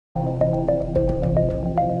Good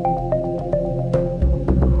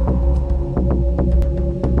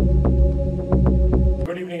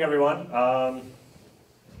evening, everyone,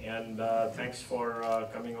 and thanks for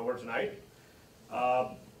coming over tonight.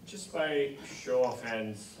 Just by show of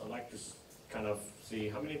hands, I'd like to kind of see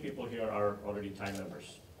how many people here are already Thai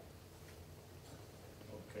members.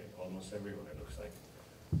 Okay, almost everyone, it looks like.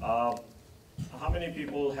 How many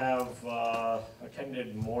people have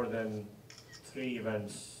attended more than 3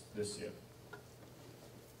 events this year?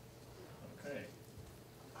 Okay.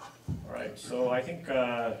 All right, so I think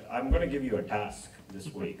I'm going to give you a task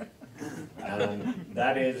this week. And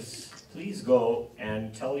that is, please go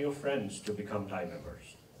and tell your friends to become Thai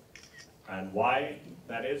members. And why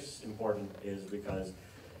that is important is because,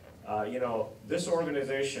 this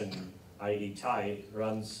organization, i.e. Thai,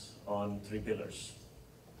 runs on 3 pillars.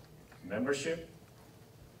 Membership,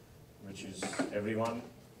 which is everyone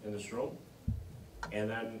in this room, and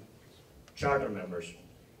then charter members,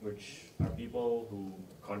 which are people who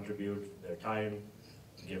contribute their time,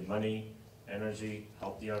 give money, energy,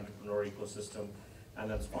 help the entrepreneur ecosystem, and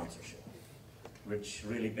then sponsorship, which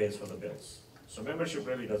really pays for the bills. So membership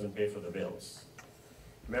really doesn't pay for the bills.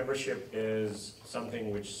 Membership is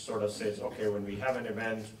something which sort of says, okay, when we have an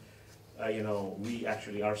event, we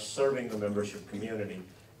actually are serving the membership community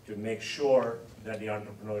to make sure that the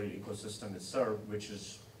entrepreneurial ecosystem is served, which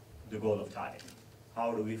is the goal of Thai.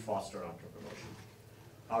 How do we foster entrepreneurship?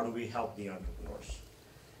 How do we help the entrepreneurs?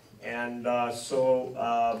 And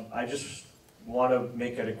I just want to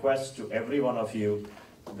make a request to every one of you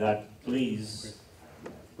that please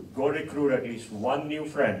go recruit at least 1 new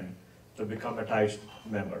friend to become a Thai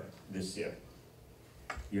member this year.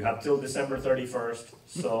 You have till December 31st,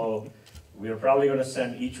 so we're probably going to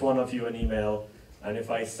send each one of you an email. And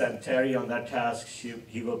if I send Terry on that task,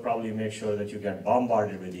 he will probably make sure that you get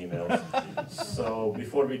bombarded with emails. So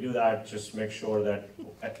before we do that, just make sure that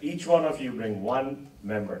each one of you bring 1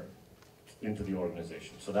 member into the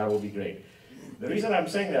organization. So that will be great. The reason I'm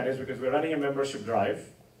saying that is because we're running a membership drive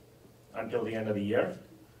until the end of the year,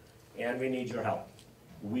 and we need your help.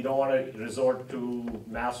 We don't want to resort to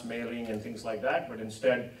mass mailing and things like that, but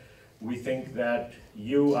instead, we think that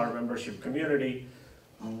you, our membership community,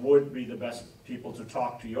 would be the best people to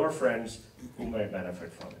talk to your friends who may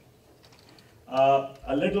benefit from it.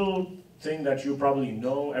 A little thing that you probably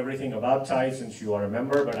know everything about Thai since you are a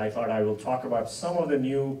member, but I thought I will talk about some of the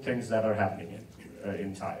new things that are happening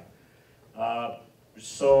in Thai.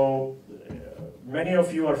 Many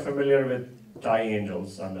of you are familiar with Thai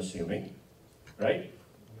Angels, I'm assuming, right?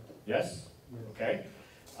 Yes? Okay.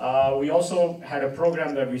 We also had a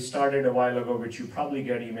program that we started a while ago, which you probably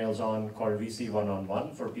get emails on, called VC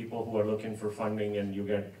One-on-One, for people who are looking for funding, and you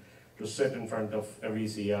get to sit in front of a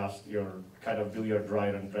VC, do your dry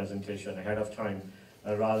run presentation ahead of time,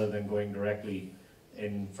 rather than going directly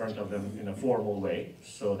in front of them in a formal way.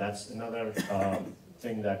 So that's another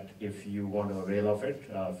thing that if you want to avail of it,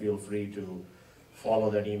 feel free to follow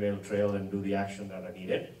that email trail and do the action that are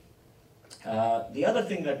needed. The other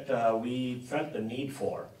thing that we felt the need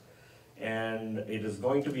for, and it is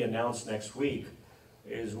going to be announced next week,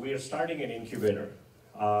 is we are starting an incubator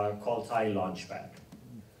called Thai Launchpad.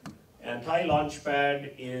 And Thai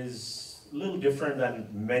Launchpad is a little different than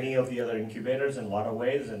many of the other incubators in a lot of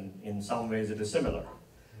ways, and in some ways it is similar.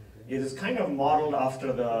 It is kind of modeled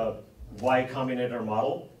after the Y Combinator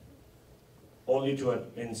model, only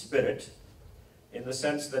in spirit, in the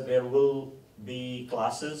sense that there will be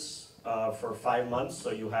classes for 5 months,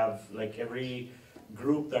 so you have every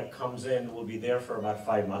group that comes in will be there for about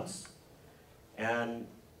 5 months, and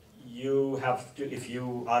you have to, if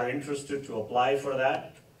you are interested to apply for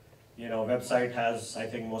that, website has, I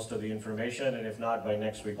think, most of the information, and if not, by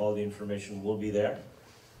next week all the information will be there.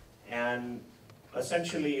 And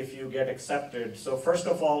essentially, if you get accepted, so first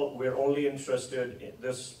of all, we're only interested,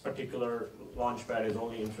 this particular Launchpad is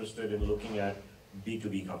only interested in looking at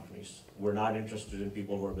B2B companies. We're not interested in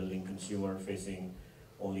people who are building consumer-facing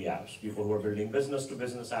only apps. People who are building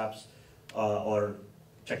business-to-business apps or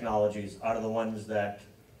technologies are the ones that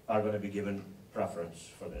are going to be given preference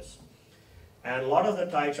for this. And a lot of the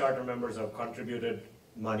Thai charter members have contributed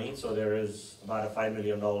money, so there is about $5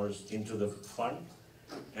 million into the fund.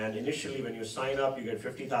 And initially, when you sign up, you get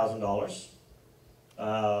 $50,000,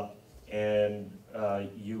 and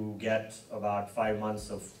you get about 5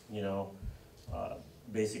 months of,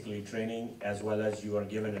 basically training, as well as you are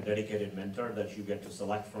given a dedicated mentor that you get to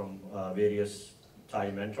select from various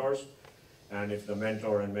Thai mentors. And if the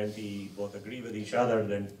mentor and mentee both agree with each other,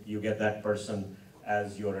 then you get that person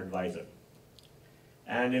as your advisor.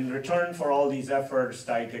 And in return for all these efforts,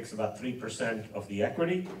 Thai takes about 3% of the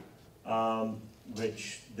equity.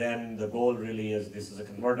 which then the goal really is this is a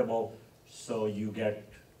convertible, so you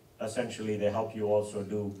get, essentially they help you also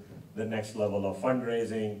do the next level of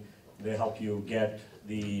fundraising, they help you get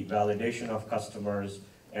the validation of customers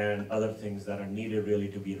and other things that are needed really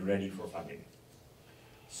to be ready for funding.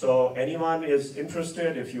 So anyone is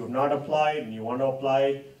interested, if you've not applied and you want to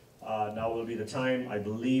apply, now will be the time. I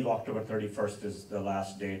believe October 31st is the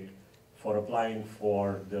last date for applying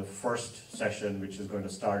for the first session, which is going to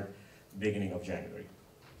start beginning of January.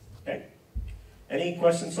 Okay. Any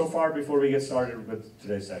questions so far before we get started with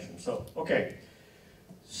today's session? So, okay.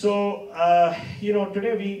 So,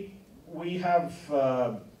 today we have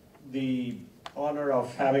the honor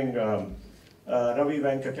of having Ravi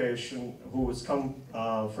Venkatesan, who has come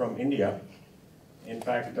from India. In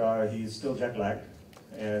fact, he's still jet lagged,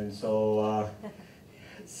 and so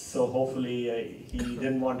hopefully he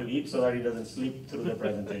didn't want to eat so that he doesn't sleep through the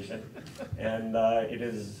presentation. And it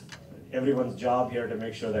is everyone's job here to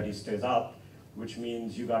make sure that he stays up, which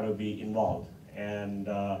means you got to be involved. And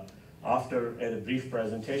after a brief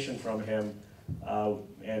presentation from him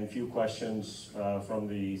and a few questions from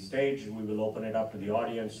the stage, we will open it up to the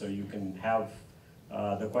audience so you can have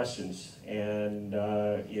the questions. And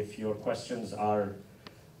if your questions are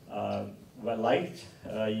well liked,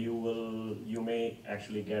 you may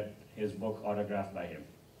actually get his book autographed by him.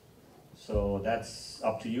 So that's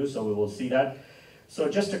up to you, so we will see that. So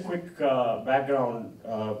just a quick background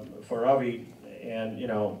for Ravi, and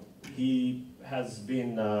he has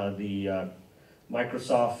been the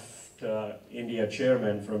Microsoft India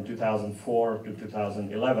chairman from 2004 to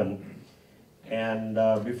 2011. And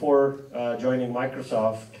before joining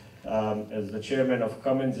Microsoft as the chairman of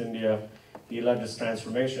Cummins India, he led this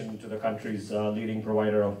transformation to the country's leading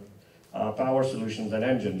provider of power solutions and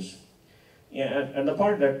engines. And the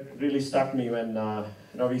part that really stuck me when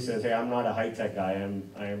Ravi says, "Hey, I'm not a high-tech guy.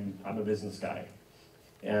 I'm a business guy."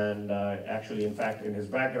 And actually, in fact, in his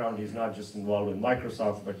background, he's not just involved with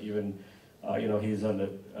Microsoft, but even he's on the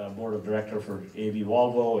board of director for AB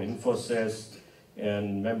Volvo, Infosys,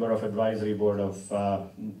 and member of advisory board of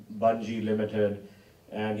Bunge Limited,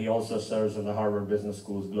 and he also serves on the Harvard Business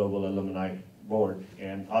School's Global Alumni Board.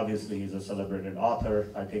 And obviously, he's a celebrated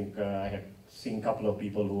author. I think I had seen a couple of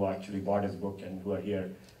people who actually bought his book and who are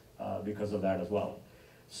here because of that as well.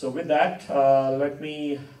 So with that, let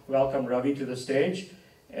me welcome Ravi to the stage,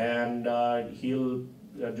 and he'll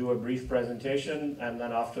do a brief presentation, and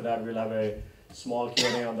then after that we'll have a small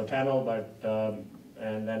Q&A on the panel,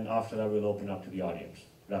 and then after that we'll open up to the audience.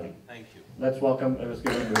 Ravi. Thank you. Let's welcome, let's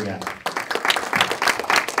give him a hand.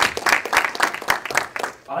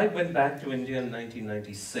 I went back to India in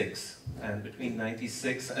 1996, and between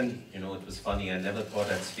 96 and, it was funny, I never thought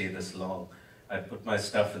I'd stay this long. I put my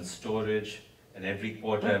stuff in storage, and every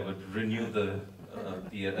quarter I would renew the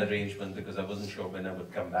arrangement because I wasn't sure when I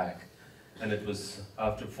would come back. And it was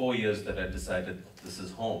after 4 years that I decided this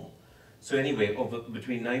is home. So anyway,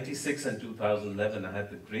 between 96 and 2011, I had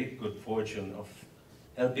the great good fortune of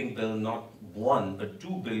helping build not one, but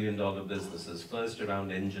 $2 billion businesses, first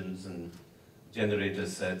around engines and generator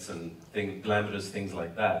sets and glamorous things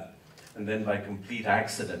like that. And then by complete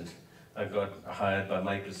accident, I got hired by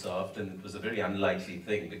Microsoft, and it was a very unlikely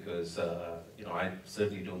thing because, I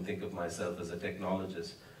certainly don't think of myself as a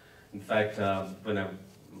technologist. In fact,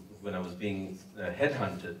 when I was being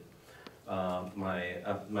headhunted,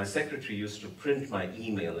 my secretary used to print my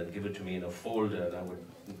email and give it to me in a folder, and I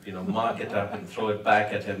would, mark it up and throw it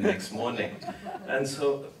back at him next morning. And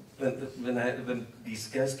so when these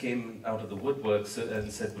guys came out of the woodwork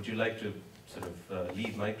and said, "Would you like to sort of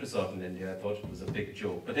lead Microsoft in India?" I thought it was a big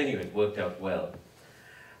joke, but anyway, it worked out well.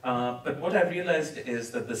 But what I realized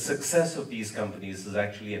is that the success of these companies is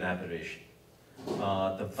actually an aberration.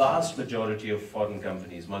 The vast majority of foreign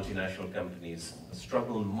companies, multinational companies,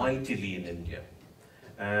 struggle mightily in India.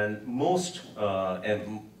 And most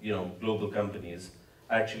global companies,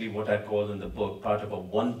 actually what I call in the book, part of a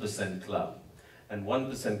 1% club. And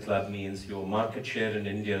 1% club means your market share in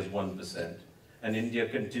India is 1%. And India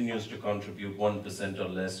continues to contribute 1% or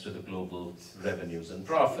less to the global revenues and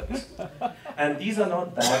profits. And these are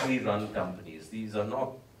not badly run companies. These are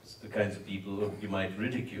not the kinds of people who you might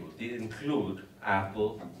ridicule. They include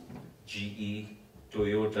Apple, GE,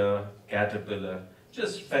 Toyota, Caterpillar,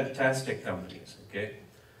 just fantastic companies, okay?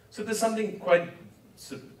 So there's something quite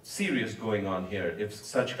serious going on here if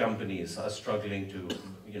such companies are struggling to,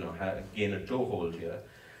 gain a toehold here.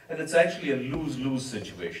 And it's actually a lose-lose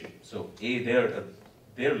situation. So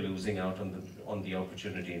they're losing out on the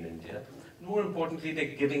opportunity in India. More importantly,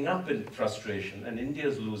 they're giving up in frustration, and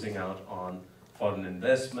India's losing out on foreign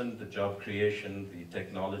investment, the job creation, the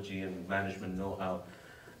technology and management know-how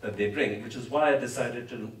that they bring, which is why I decided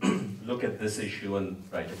to look at this issue and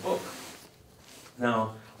write a book.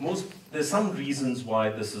 Now, there's some reasons why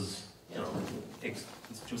this is,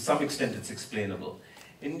 to some extent it's explainable.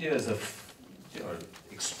 India is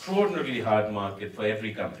extraordinarily hard market for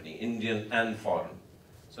every company, Indian and foreign.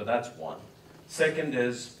 So that's one. Second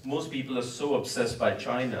is, most people are so obsessed by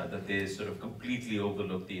China that they sort of completely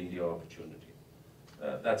overlook the India opportunity.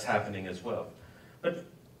 That's happening as well. But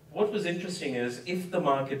what was interesting is, if the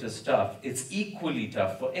market is tough, it's equally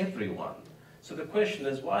tough for everyone. So the question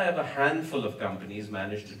is, why have a handful of companies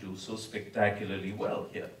managed to do so spectacularly well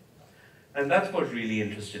here? And that's what really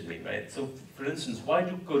interested me, right? So, for instance, why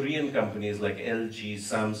do Korean companies like LG,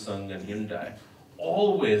 Samsung, and Hyundai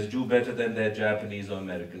always do better than their Japanese or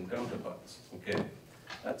American counterparts? Okay,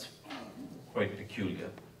 that's quite peculiar.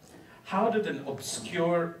 How did an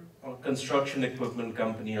obscure construction equipment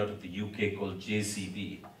company out of the UK called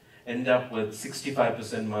JCB end up with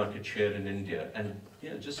 65% market share in India and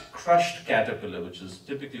just crushed Caterpillar, which is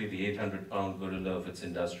typically the 800-pound gorilla of its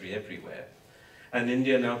industry everywhere? And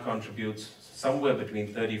India now contributes somewhere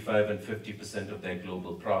between 35 and 50% of their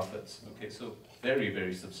global profits. Okay, so very,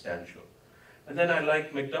 very substantial. And then I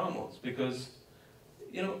like McDonald's because,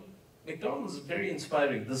 McDonald's is very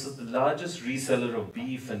inspiring. This is the largest reseller of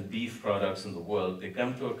beef and beef products in the world. They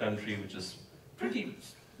come to a country which is pretty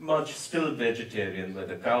much still vegetarian, where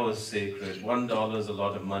the cow is sacred, $1 is a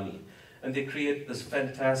lot of money. And they create this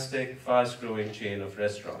fantastic, fast-growing chain of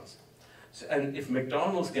restaurants. So, and if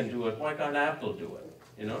McDonald's can do it, why can't Apple do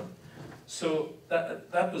it, So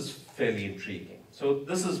that was fairly intriguing. So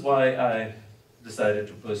this is why I decided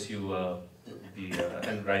to pursue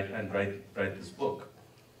and write this book.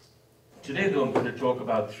 Today, though, I'm going to talk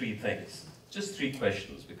about three things, just three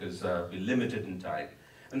questions, because we're limited in time.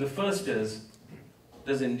 And the first is,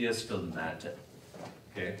 does India still matter?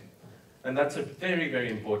 Okay, and that's a very, very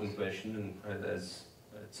important question, and as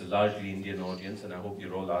it's a largely Indian audience, and I hope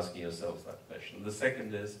you're all asking yourselves that question. The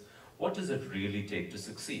second is, what does it really take to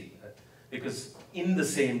succeed? Because in the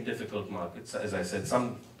same difficult markets, as I said,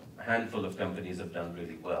 some handful of companies have done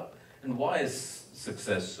really well. And why is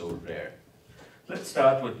success so rare? Let's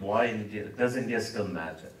start with does India still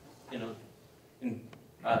matter?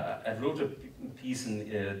 I wrote a piece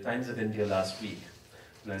in Times of India last week,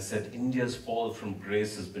 and I said, India's fall from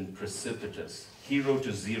grace has been precipitous, 0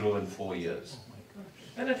 to 0 in 4 years.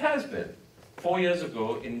 And it has been. 4 years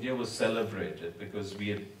ago, India was celebrated because we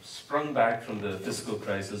had sprung back from the fiscal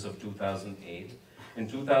crisis of 2008. In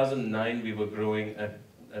 2009, we were growing at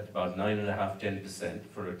about 9.5%, 10%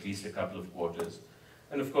 for at least a couple of quarters.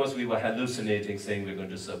 And of course, we were hallucinating, saying we're going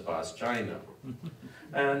to surpass China.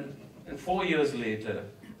 And 4 years later,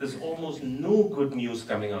 there's almost no good news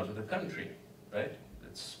coming out of the country, right?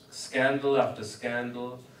 It's scandal after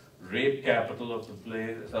scandal, rape capital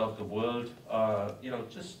of the world,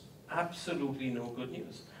 just absolutely no good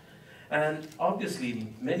news. And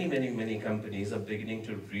obviously, many companies are beginning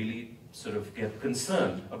to really sort of get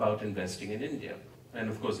concerned about investing in India. And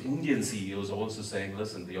of course, Indian CEOs are also saying,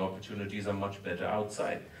 listen, the opportunities are much better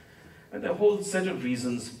outside. And there are a whole set of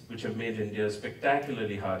reasons which have made India a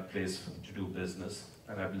spectacularly hard place to do business,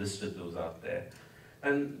 and I've listed those out there.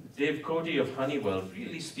 And Dave Cote of Honeywell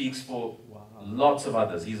really speaks for lots of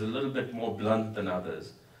others. He's a little bit more blunt than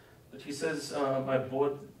others. But he says, my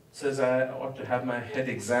board says I ought to have my head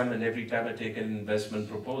examined every time I take an investment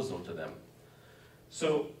proposal to them.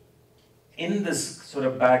 So in this sort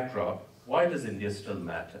of backdrop, why does India still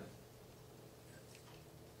matter?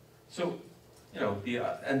 So,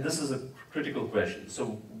 and this is a critical question. So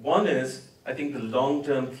one is, I think the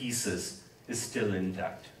long-term thesis is still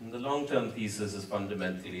intact. And the long-term thesis is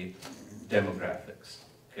fundamentally demographics,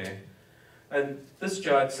 okay? And this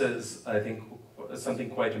chart says, I think, something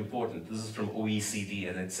quite important. This is from OECD,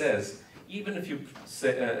 and it says, even if you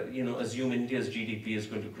say, assume India's GDP is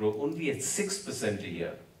going to grow only at 6% a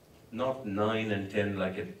year, not 9 and 10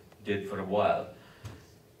 like it did for a while,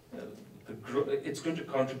 it's going to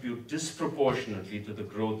contribute disproportionately to the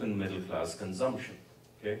growth in middle-class consumption,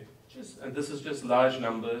 okay? And this is just large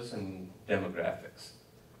numbers and demographics.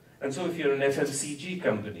 And so if you're an FMCG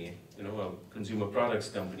company, a consumer products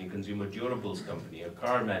company, consumer durables company, a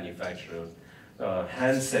car manufacturer,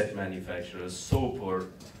 handset manufacturer, soap, or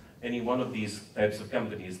any one of these types of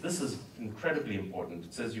companies, this is incredibly important.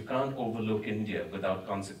 It says you can't overlook India without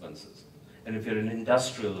consequences. And if you're an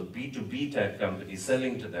industrial or B2B type company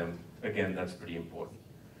selling to them, again, that's pretty important.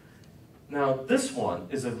 Now, this one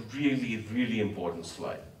is a really, really important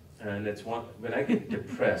slide. And it's one, when I get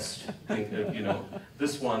depressed,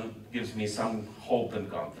 this one gives me some hope and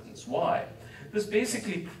confidence. Why? This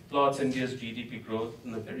basically plots India's GDP growth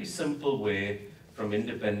in a very simple way from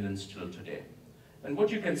independence till today. And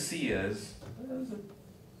what you can see is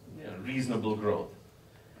reasonable growth.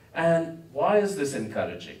 And why is this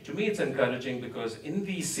encouraging? To me, it's encouraging because in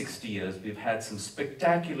these 60 years, we've had some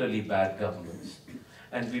spectacularly bad governments.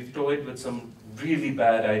 And we've toyed with some really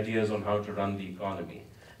bad ideas on how to run the economy.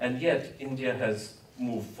 And yet, India has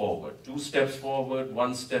moved forward. 2 steps forward,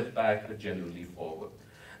 1 step back, but generally forward.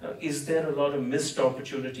 Now, is there a lot of missed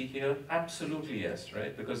opportunity here? Absolutely yes,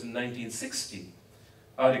 right? Because in 1960,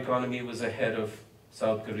 our economy was ahead of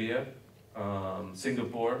South Korea,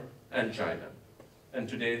 Singapore, and China. And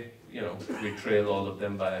today, we trail all of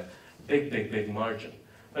them by a big, big, big margin.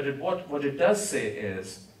 But what it does say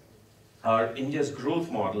is, India's growth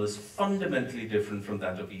model is fundamentally different from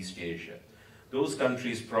that of East Asia. Those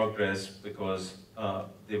countries progressed because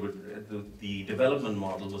the development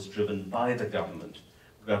model was driven by the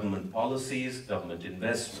government policies, government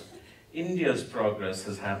investment. India's progress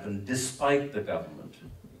has happened despite the government,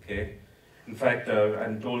 okay? In fact,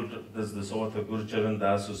 I'm told there's this author, Gurcharan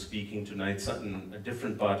Das, who's speaking tonight in a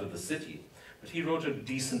different part of the city. But he wrote a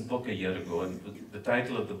decent book a year ago, and the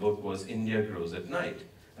title of the book was India Grows at Night.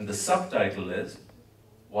 And the subtitle is,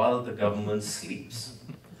 While the Government Sleeps.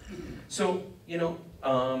 So,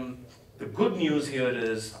 the good news here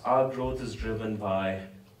is our growth is driven by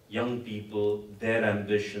young people, their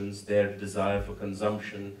ambitions, their desire for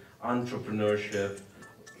consumption, entrepreneurship,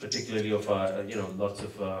 particularly of lots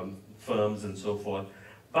of firms and so forth.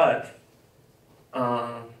 But,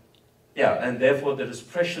 and therefore there is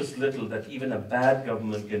precious little that even a bad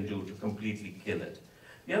government can do to completely kill it.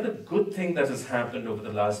 The other good thing that has happened over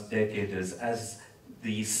the last decade is as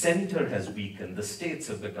the center has weakened, the states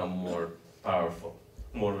have become more powerful,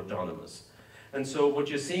 more autonomous. And so what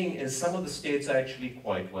you're seeing is some of the states are actually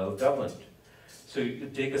quite well governed. So you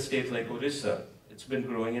could take a state like Orissa, it's been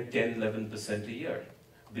growing at 10, 11% a year.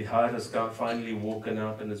 Bihar has finally woken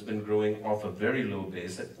up and has been growing off a very low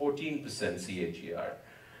base at 14% CAGR.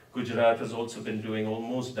 Gujarat has also been doing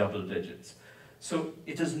almost double digits. So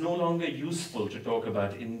it is no longer useful to talk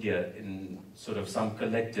about India in sort of some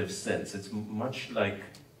collective sense. It's much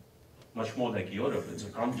more like Europe, it's a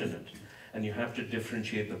continent. And you have to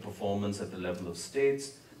differentiate the performance at the level of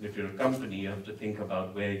states. And if you're a company, you have to think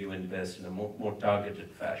about where you invest in a more targeted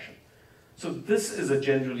fashion. So this is a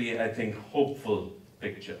generally, I think, hopeful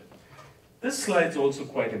picture. This slide's also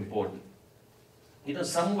quite important.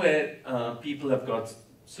 Somewhere people have got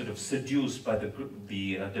sort of seduced by the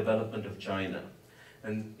development of China.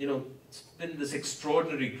 And, it's been this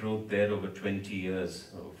extraordinary growth there over 20 years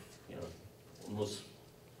of, almost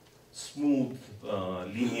smooth,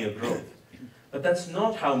 linear growth. But that's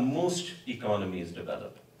not how most economies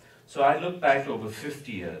develop. So I look back over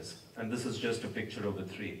 50 years, and this is just a picture over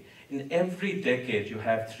 3. In every decade, you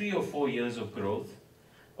have 3 or 4 years of growth,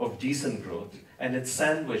 of decent growth, and it's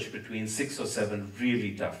sandwiched between 6 or 7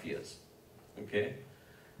 really tough years, okay?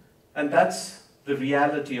 And that's the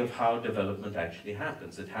reality of how development actually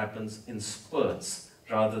happens. It happens in spurts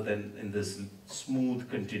rather than in this smooth,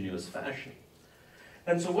 continuous fashion.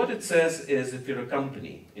 And so what it says is if you're a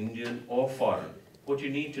company, Indian or foreign, what you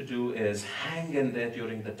need to do is hang in there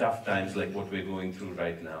during the tough times like what we're going through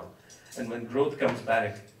right now. And when growth comes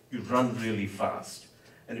back, you run really fast.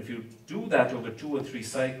 And if you do that over 2 or 3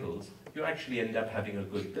 cycles, you actually end up having a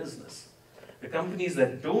good business. The companies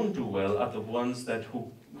that don't do well are the ones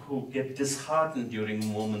who get disheartened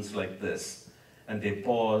during moments like this. And they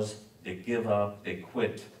pause, they give up, they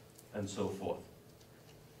quit, and so forth.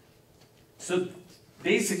 So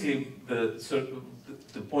basically,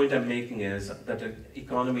 the point I'm making is that an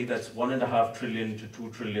economy that's $1.5 trillion to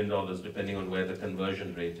 $2 trillion, depending on where the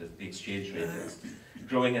conversion rate is, the exchange rate is,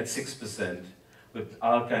 growing at 6% with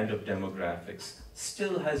our kind of demographics,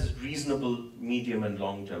 still has reasonable medium and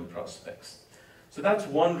long-term prospects. So that's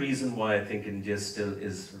one reason why I think India still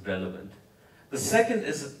is relevant. The second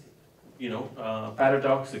is,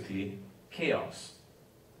 paradoxically, chaos.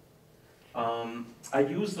 I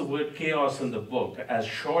use the word chaos in the book as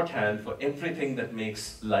shorthand for everything that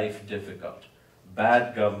makes life difficult.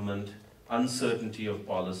 Bad government, uncertainty of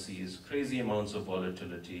policies, crazy amounts of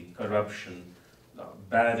volatility, corruption,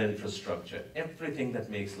 bad infrastructure, everything that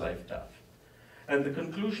makes life tough. And the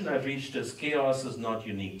conclusion I've reached is chaos is not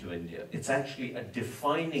unique to India. It's actually a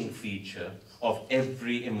defining feature of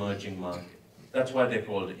every emerging market. That's why they're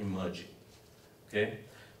called emerging, okay?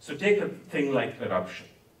 So take a thing like corruption.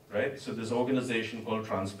 Right? So this organization called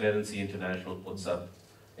Transparency International puts up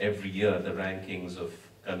every year the rankings of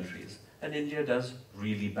countries. And India does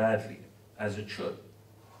really badly, as it should.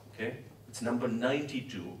 Okay? It's number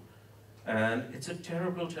 92. And it's a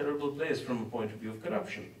terrible, terrible place from a point of view of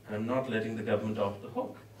corruption. I'm not letting the government off the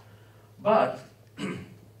hook. But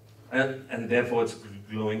and therefore it's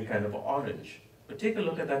glowing kind of orange. But take a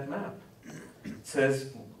look at that map. It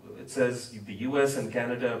says the US and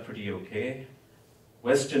Canada are pretty okay.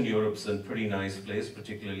 Western Europe's a pretty nice place,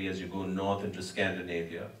 particularly as you go north into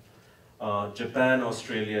Scandinavia. Japan,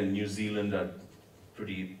 Australia, and New Zealand are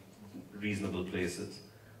pretty reasonable places.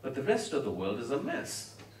 But the rest of the world is a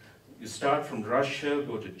mess. You start from Russia,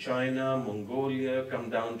 go to China, Mongolia, come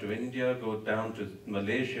down to India, go down to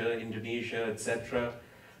Malaysia, Indonesia, etc.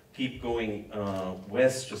 Keep going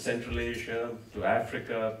west to Central Asia, to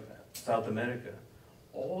Africa, South America.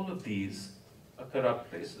 All of these are corrupt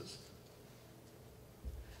places.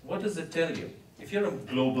 What does it tell you? If you're a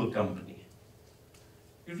global company,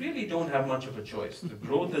 you really don't have much of a choice. The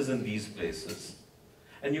growth is in these places.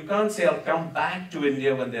 And you can't say, I'll come back to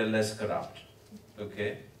India when they're less corrupt,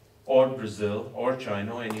 okay? Or Brazil, or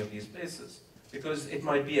China, or any of these places. Because it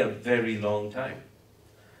might be a very long time.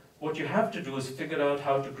 What you have to do is figure out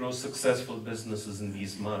how to grow successful businesses in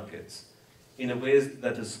these markets in a way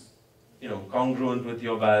that is, congruent with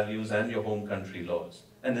your values and your home country laws.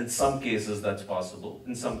 And in some cases that's possible,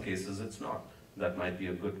 in some cases it's not. That might be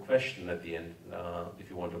a good question at the end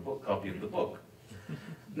if you want a copy of the book.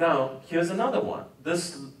 Now, here's another one.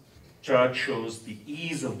 This chart shows the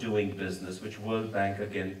ease of doing business, which World Bank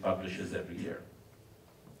again publishes every year.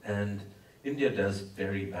 And India does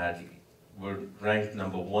very badly. We're ranked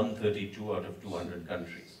number 132 out of 200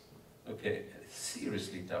 countries. Okay,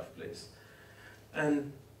 seriously tough place.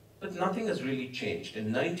 But nothing has really changed.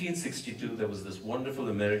 In 1962, there was this wonderful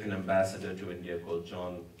American ambassador to India called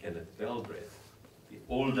John Kenneth Galbraith. The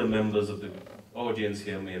older members of the audience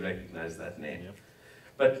here may recognize that name. Yep.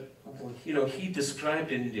 But, he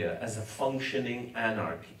described India as a functioning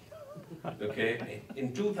anarchy. Okay?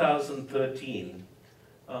 In 2013,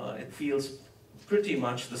 it feels pretty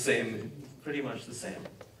much the same.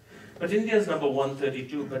 But India is number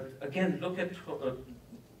 132. But again, look at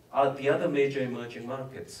the other major emerging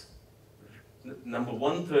markets. Number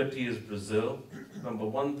 130 is Brazil. Number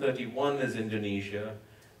 131 is Indonesia.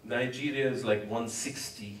 Nigeria is like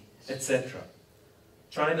 160, etc.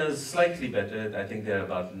 China is slightly better. I think they're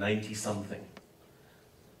about 90-something.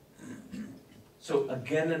 So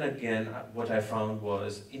again and again, what I found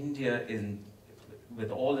was India,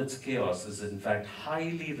 with all its chaos, is in fact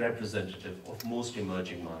highly representative of most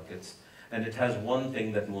emerging markets. And it has one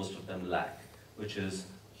thing that most of them lack, which is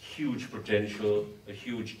huge potential, a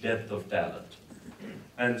huge depth of talent.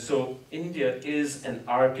 And so India is an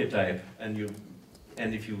archetype, and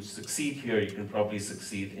if you succeed here, you can probably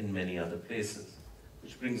succeed in many other places.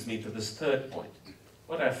 Which brings me to this third point.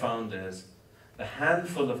 What I found is the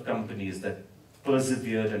handful of companies that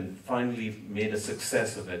persevered and finally made a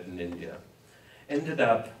success of it in India ended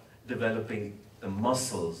up developing the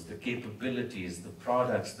muscles, the capabilities, the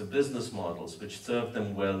products, the business models which served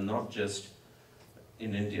them well, not just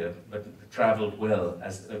in India, but traveled well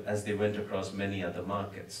as they went across many other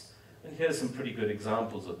markets. And here's some pretty good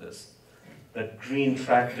examples of this. That green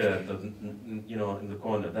tractor, in the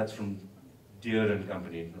corner, that's from Deere and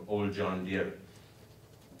Company, old John Deere.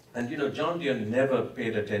 And John Deere never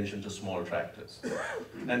paid attention to small tractors.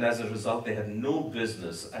 And as a result, they had no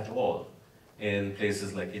business at all in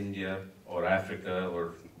places like India or Africa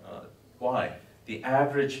or why? The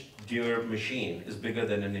average Deere machine is bigger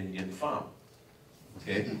than an Indian farm.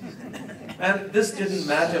 Okay? And this didn't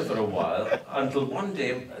matter for a while until one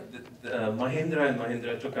day Mahindra and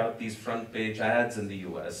Mahindra took out these front page ads in the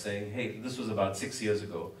US saying, hey, this was about 6 years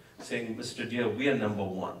ago, saying, Mr. Deere, we are number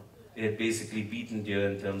one. They had basically beaten Deere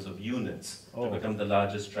in terms of units to become the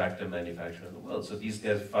largest tractor manufacturer in the world. So these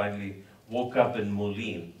guys finally woke up in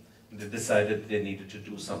Moline and they decided they needed to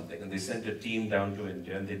do something. And they sent a team down to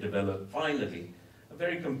India and they developed finally a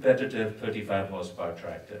very competitive 35 horsepower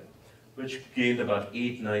tractor, which gained about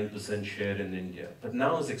 8–9% share in India, but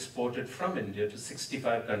now is exported from India to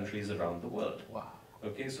 65 countries around the world. Wow.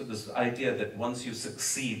 Okay, so this idea that once you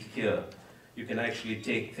succeed here, you can actually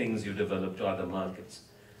take things you develop to other markets.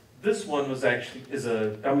 This one is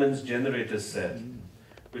a Cummins generator set,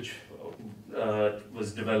 which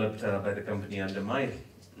was developed by the company under my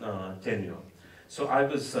tenure. So I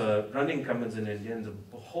was running Cummins in India, and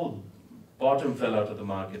the whole bottom fell out of the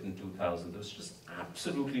market in 2000. There was just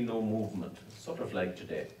absolutely no movement, sort of like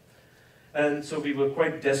today. And so we were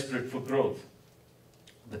quite desperate for growth.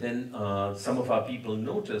 But then some of our people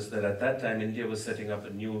noticed that at that time India was setting up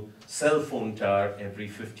a new cell phone tower every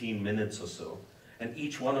 15 minutes or so. And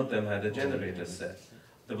each one of them had a generator set.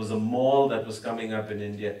 There was a mall that was coming up in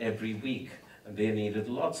India every week, and they needed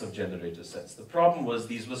lots of generator sets. The problem was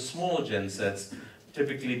these were small gen sets,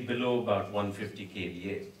 typically below about 150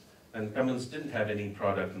 kVA. And Cummins didn't have any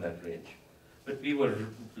product in that range. But we were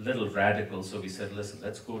a little radical, so we said, listen,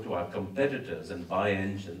 let's go to our competitors and buy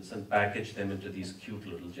engines and package them into these cute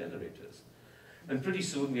little generators. And pretty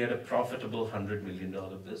soon we had a profitable $100 million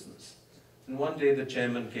business. And one day the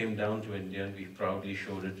chairman came down to India and we proudly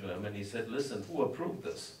showed it to him and he said, listen, who approved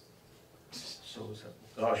this? So we said,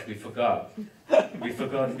 gosh, we forgot. We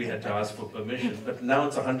forgot we had to ask for permission, but now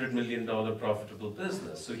it's a $100 million profitable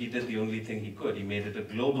business. So he did the only thing he could. He made it a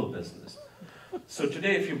global business. So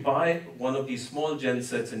today, if you buy one of these small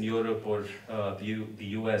gensets in Europe or the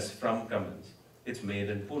US from Cummins, it's made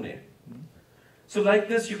in Pune. So like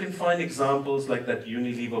this, you can find examples like that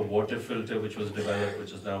Unilever water filter, which was developed,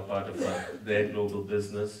 which is now part of their global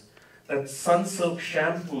business. That Sunsilk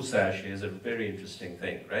shampoo sachet is a very interesting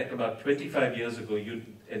thing, right? About 25 years ago,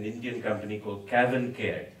 an Indian company called Cavan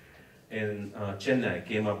Care in Chennai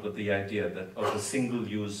came up with the idea that of a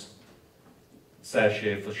single-use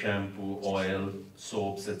sachet for shampoo, oil,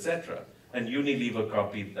 soaps, etc. And Unilever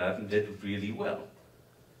copied that and did really well.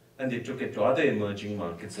 And they took it to other emerging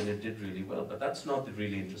markets and it did really well. But that's not the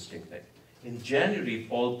really interesting thing. In January,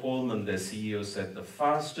 Paul Polman, their CEO, said the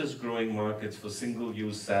fastest growing markets for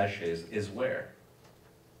single-use sachets is where?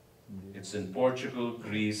 It's in Portugal,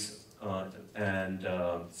 Greece, and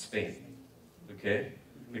Spain, okay?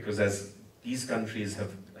 Because as these countries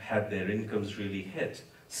have had their incomes really hit,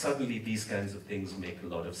 suddenly these kinds of things make a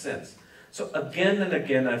lot of sense. So again and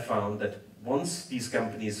again I found that once these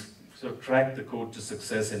companies sort of cracked the code to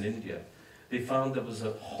success in India, they found there was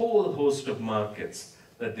a whole host of markets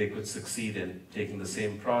that they could succeed in, taking the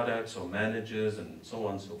same products or managers and so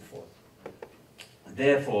on and so forth.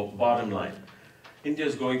 Therefore, bottom line, India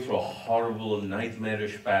is going through a horrible,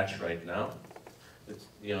 nightmarish patch right now.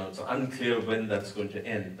 It's unclear when that's going to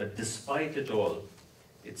end, but despite it all,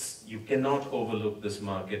 you cannot overlook this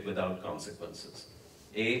market without consequences.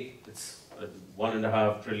 It's a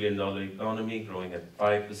 $1.5 trillion economy growing at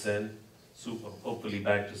 5%, hopefully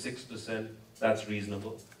back to 6%. That's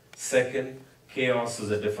reasonable. Second, chaos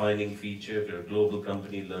is a defining feature. If you're a global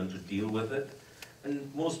company, learn to deal with it.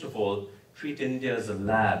 And most of all, treat India as a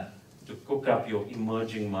lab to cook up your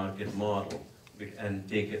emerging market model and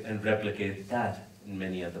take it and replicate that in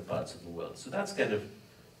many other parts of the world. So that's kind of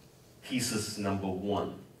thesis number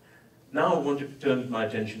one. Now I want to turn my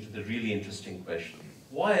attention to the really interesting question.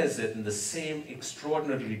 Why is it in the same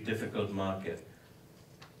extraordinarily difficult market,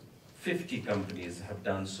 50 companies have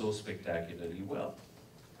done so spectacularly well?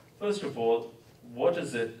 First of all, what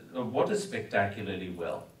is spectacularly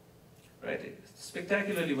well? Right?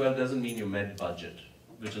 Spectacularly well doesn't mean you met budget,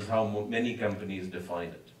 which is how many companies define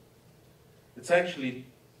it. It's actually,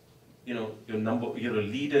 you're a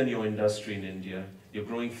leader in your industry in India, you're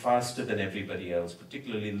growing faster than everybody else,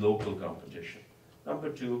 particularly local competition. Number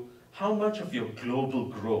two, how much of your global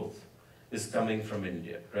growth is coming from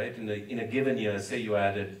India, right? In a given year, say you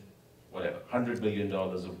added, whatever, $100 million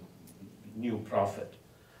of new profit.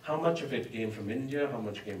 How much of it came from India, how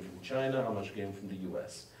much came from China, how much came from the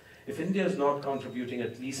US? If India is not contributing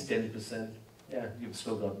at least 10%, yeah, you've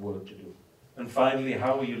still got work to do. And finally,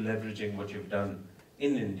 how are you leveraging what you've done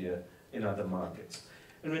in India in other markets?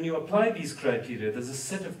 And when you apply these criteria, there's a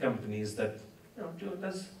set of companies that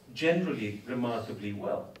does generally remarkably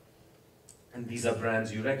well. And these are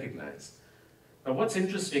brands you recognize. Now what's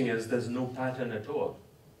interesting is there's no pattern at all.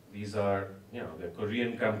 These are, they're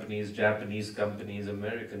Korean companies, Japanese companies,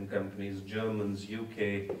 American companies, Germans,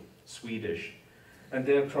 UK, Swedish. And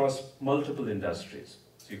they're across multiple industries.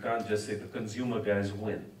 So you can't just say the consumer guys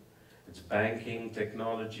win. It's banking,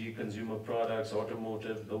 technology, consumer products,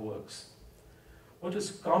 automotive, the works. What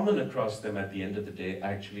is common across them at the end of the day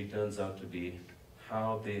actually turns out to be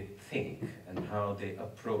how they think and how they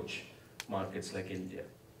approach markets like India.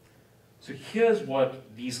 So here's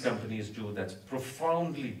what these companies do that's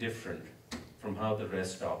profoundly different from how the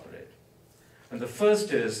rest operate. And the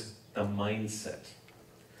first is the mindset.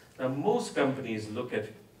 Now most companies look at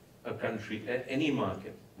a country, at any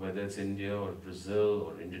market, whether it's India or Brazil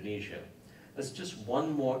or Indonesia, as just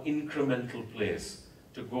one more incremental place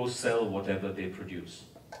to go sell whatever they produce,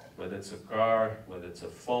 whether it's a car, whether it's a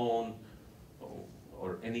phone,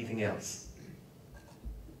 or anything else.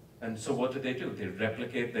 And so what do? They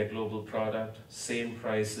replicate their global product, same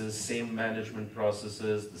prices, same management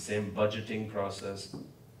processes, the same budgeting process,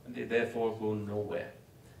 and they therefore go nowhere.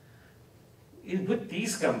 With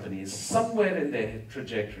these companies, somewhere in their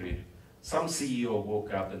trajectory, some CEO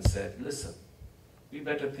woke up and said, listen, we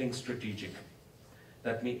better think strategically.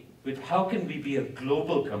 That means, how can we be a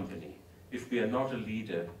global company if we are not a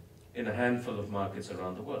leader in a handful of markets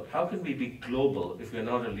around the world? How can we be global if we are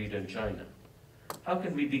not a leader in China? How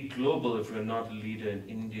can we be global if we're not a leader in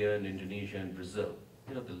India and Indonesia and Brazil?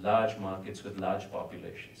 the large markets with large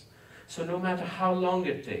populations. So no matter how long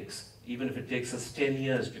it takes, even if it takes us 10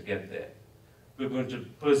 years to get there, we're going to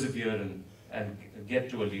persevere and get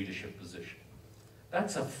to a leadership position.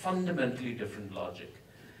 That's a fundamentally different logic.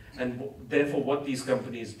 And therefore, what these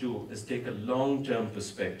companies do is take a long-term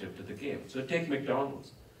perspective to the game. So take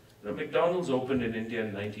McDonald's. McDonald's opened in India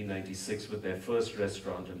in 1996 with their first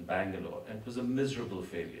restaurant in Bangalore, and it was a miserable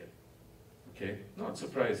failure. Okay, not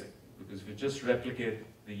surprising, because if you just replicate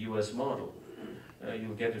the US model,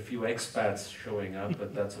 you'll get a few expats showing up,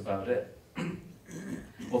 but that's about it.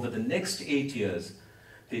 Over the next 8 years,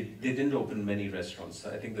 they didn't open many restaurants.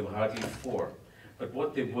 I think there were hardly 4. But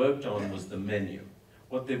what they worked on was the menu.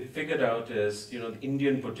 What they figured out is,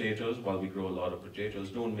 Indian potatoes, while we grow a lot of potatoes,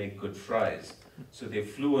 don't make good fries. So they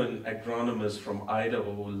flew in agronomists from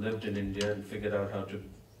Idaho who lived in India and figured out how to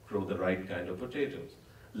grow the right kind of potatoes.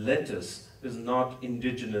 Lettuce is not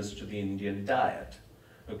indigenous to the Indian diet.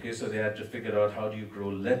 Okay, so they had to figure out how do you grow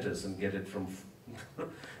lettuce and get it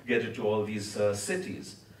get it to all these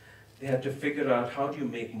cities. They had to figure out how do you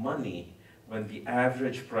make money when the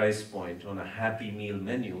average price point on a Happy Meal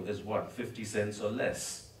menu is what, 50 cents or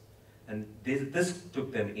less. And this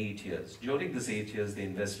took them 8 years. During this 8 years, they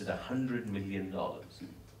invested $100 million.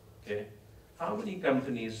 Okay? How many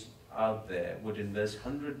companies out there would invest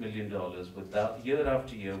 $100 million year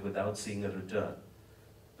after year without seeing a return?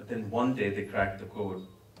 But then one day they cracked the code,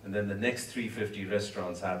 and then the next 350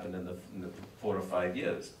 restaurants happened in the 4 or 5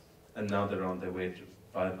 years. And now they're on their way to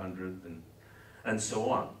 500 and so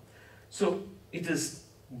on. So it is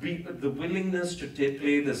the willingness to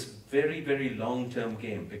play this very, very long-term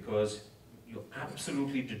game because you're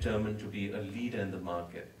absolutely determined to be a leader in the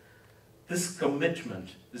market. This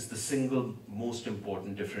commitment is the single most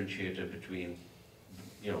important differentiator between,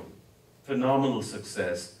 phenomenal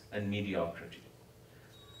success and mediocrity.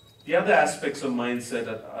 The other aspects of mindset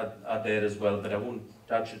are there as well, but I won't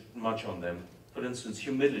touch much on them. For instance,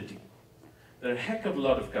 humility. There are a heck of a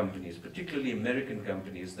lot of companies, particularly American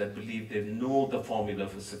companies, that believe they know the formula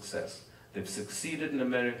for success. They've succeeded in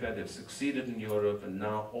America, they've succeeded in Europe, and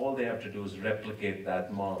now all they have to do is replicate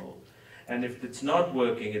that model. And if it's not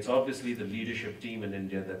working, it's obviously the leadership team in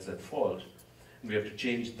India that's at fault. We have to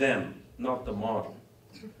change them, not the model.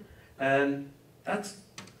 And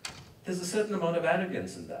there's a certain amount of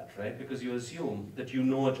arrogance in that, right? Because you assume that you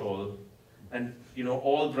know it all, and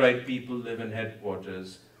all bright people live in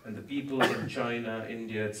headquarters, and the people in China,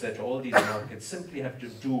 India, etc., all these markets simply have to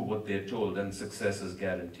do what they're told, and success is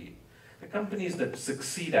guaranteed. The companies that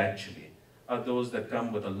succeed actually are those that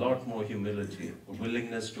come with a lot more humility, a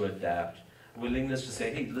willingness to adapt, willingness to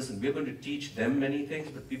say, hey, listen, we're going to teach them many things,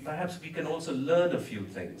 but perhaps we can also learn a few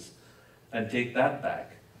things and take that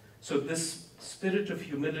back. So this spirit of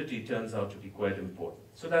humility turns out to be quite important.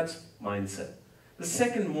 So that's mindset. The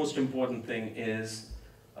second most important thing is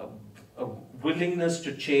a willingness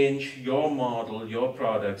to change your model, your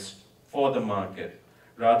products for the market,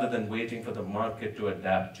 rather than waiting for the market to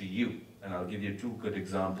adapt to you. And I'll give you 2 good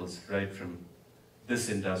examples right from this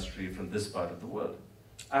industry, from this part of the world.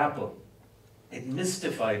 Apple. It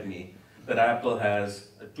mystified me that Apple has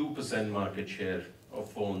a 2% market share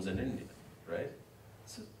of phones in India, right?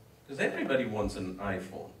 Because everybody wants an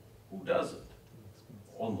iPhone. Who doesn't?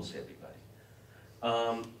 Almost everybody.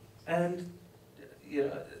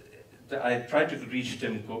 I tried to reach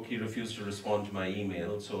Tim Cook. He refused to respond to my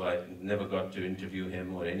email, so I never got to interview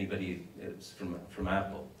him or anybody else from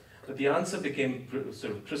Apple. But the answer became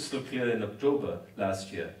sort of crystal clear in October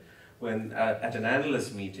last year, when at an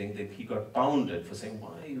analyst meeting, he got pounded for saying,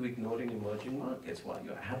 why are you ignoring emerging markets? Why are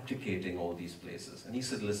you abdicating all these places? And he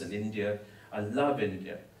said, listen, India, I love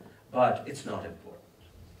India, but it's not important.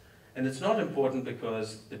 And it's not important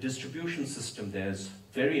because the distribution system there is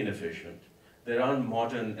very inefficient. There aren't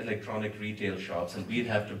modern electronic retail shops, and we'd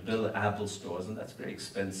have to build Apple stores, and that's very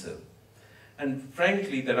expensive. And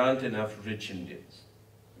frankly, there aren't enough rich Indians,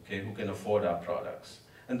 okay, who can afford our products.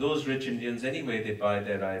 And those rich Indians, anyway, they buy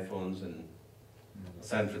their iPhones in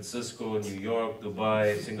San Francisco, New York,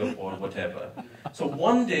 Dubai, Singapore, whatever. So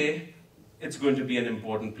one day, it's going to be an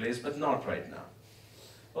important place, but not right now.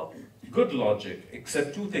 Well, good logic,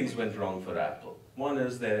 except 2 things went wrong for Apple. One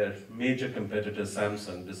is their major competitor,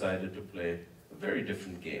 Samsung, decided to play a very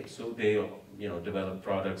different game. So they developed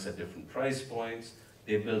products at different price points,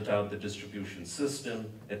 they built out the distribution system,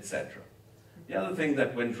 etc. The other thing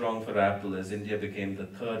that went wrong for Apple is India became the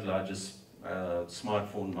 3rd largest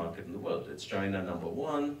smartphone market in the world. It's China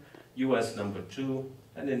 #1, US #2,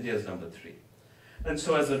 and India's #3. And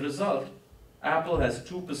so as a result, Apple has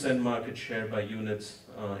 2% market share by units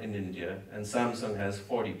in India, and Samsung has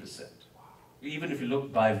 40%. Even if you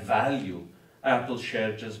look by value, Apple's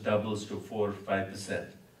share just doubles to 4 or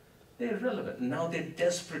 5%. They're irrelevant. Now they're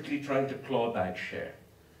desperately trying to claw back share.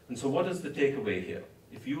 And so what is the takeaway here?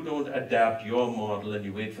 If you don't adapt your model and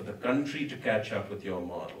you wait for the country to catch up with your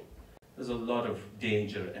model, there's a lot of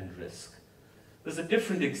danger and risk. There's a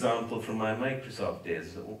different example from my Microsoft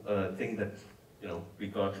days, a thing that we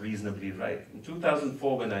got reasonably right. In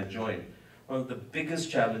 2004, when I joined, one of the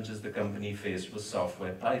biggest challenges the company faced was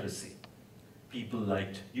software piracy. People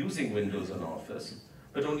liked using Windows on Office,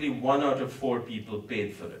 but only 1 out of 4 people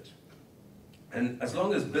paid for it. And as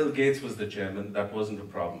long as Bill Gates was the chairman, that wasn't a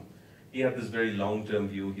problem. He had this very long-term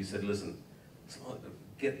view. He said, listen,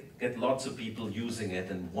 get lots of people using it,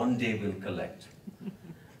 and one day we'll collect.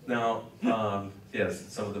 Now, yes,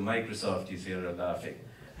 some of the Microsofties here are laughing.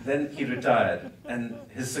 Then he retired, and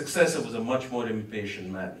his successor was a much more impatient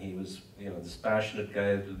man. He was, this passionate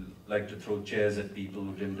guy who liked to throw chairs at people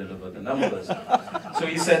who didn't deliver the numbers. So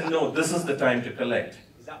he said, no, this is the time to collect.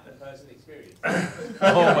 Is that the personal experience?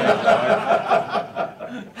 Oh my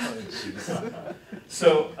God.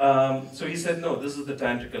 So he said, no, this is the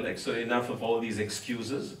time to collect. So enough of all these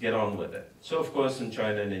excuses, get on with it. So of course in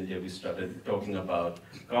China and India we started talking about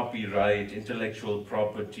copyright, intellectual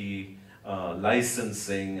property,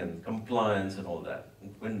 licensing and compliance and all that.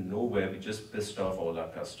 It went nowhere, we just pissed off all our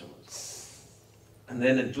customers. And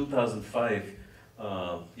then in 2005,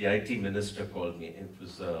 the IT minister called me. It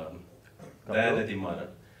was Dayanathimaran.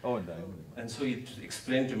 Oh, Dayanathimaran. And so he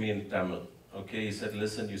explained to me in Tamil, okay, he said,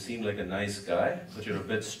 listen, you seem like a nice guy, but you're a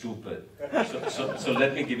bit stupid. So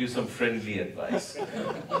let me give you some friendly advice.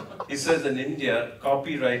 He says in India,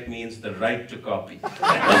 copyright means the right to copy.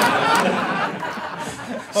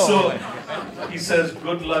 So he says,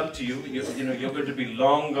 good luck to you. You're going to be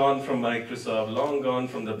long gone from Microsoft, long gone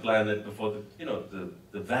from the planet before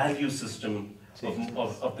the value system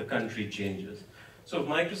of the country changes. So if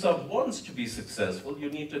Microsoft wants to be successful, you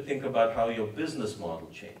need to think about how your business model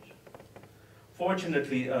changes.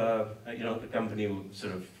 Fortunately, the company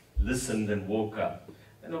sort of listened and woke up.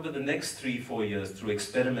 And over the next 3-4 years, through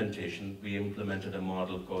experimentation, we implemented a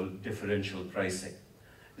model called differential pricing.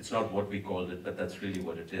 It's not what we called it, but that's really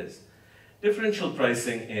what it is. Differential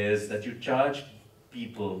pricing is that you charge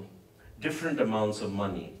people different amounts of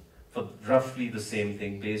money for roughly the same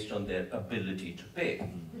thing based on their ability to pay.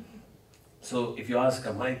 So if you ask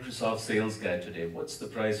a Microsoft sales guy today, what's the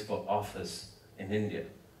price for Office in India?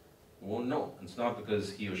 Won't know. It's not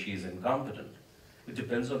because he or she is incompetent. It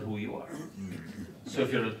depends on who you are. So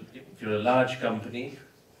if you're a large company,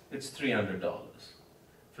 it's $300.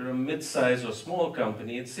 If you're a mid-size or small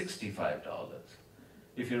company, it's $65.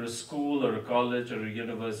 If you're a school or a college or a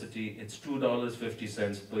university, it's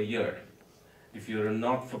 $2.50 per year. If you're a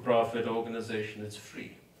not-for-profit organization, it's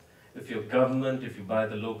free. If you're government, if you buy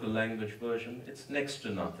the local language version, it's next to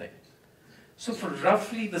nothing. So for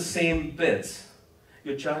roughly the same bits,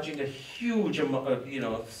 you're charging a huge amount,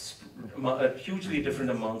 hugely different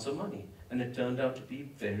amounts of money. And it turned out to be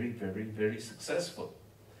very, very, very successful.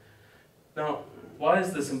 Now, why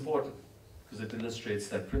is this important? Because it illustrates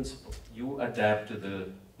that principle. You adapt to the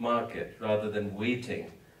market rather than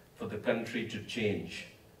waiting for the country to change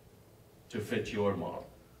to fit your model,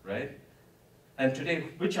 right? And today,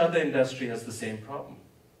 which other industry has the same problem?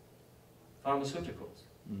 Pharmaceuticals,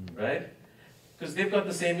 right? Because they've got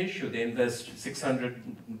the same issue. They invest $600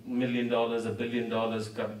 million, $1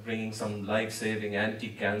 billion, bringing some life-saving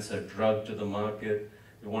anti-cancer drug to the market.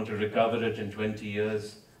 They want to recover it in 20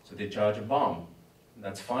 years, so they charge a bomb.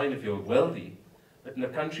 That's fine if you're wealthy. But in a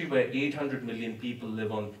country where 800 million people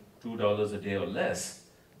live on $2 a day or less,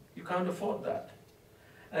 you can't afford that.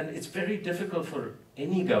 And it's very difficult for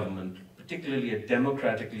any government, particularly a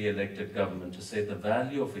democratically elected government, to say the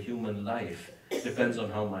value of a human life depends on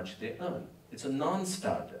how much they earn. It's a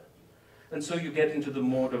non-starter. And so you get into the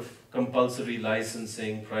mode of compulsory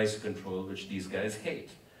licensing, price control, which these guys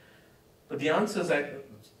hate. But the answer is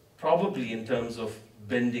probably in terms of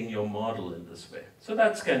bending your model in this way. So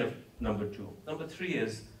that's kind of number 2. Number 3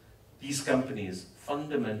 is these companies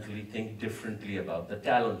fundamentally think differently about the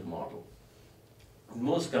talent model. In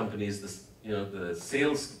most companies, the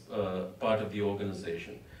sales part of the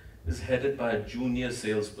organization is headed by a junior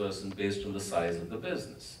salesperson based on the size of the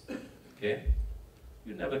business. Okay?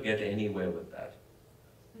 You never get anywhere with that.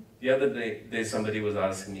 The other day somebody was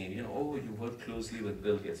asking me, oh, you work closely with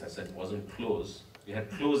Bill Gates. I said, it wasn't close. We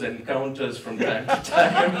had close encounters from time to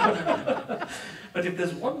time. But if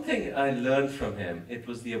there's one thing I learned from him, it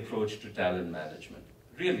was the approach to talent management.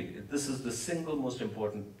 Really, this is the single most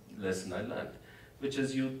important lesson I learned, which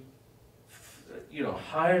is you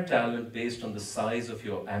hire talent based on the size of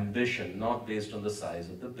your ambition, not based on the size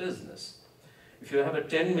of the business. If you have a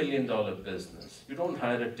 $10 million business, you don't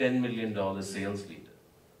hire a $10 million sales leader,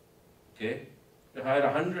 okay? You hire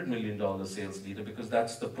a $100 million sales leader because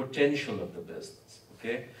that's the potential of the business,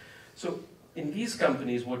 okay? So in these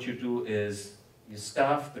companies, what you do is you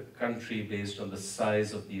staff the country based on the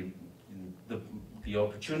size of the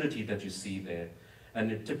opportunity that you see there,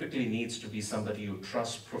 and it typically needs to be somebody you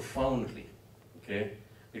trust profoundly, okay?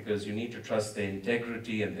 Because you need to trust their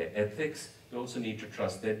integrity and their ethics. You also need to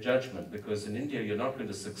trust their judgment, because in India you're not going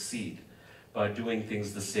to succeed by doing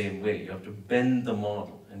things the same way. You have to bend the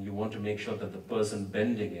model, and you want to make sure that the person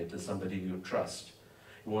bending it is somebody you trust.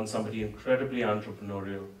 You want somebody incredibly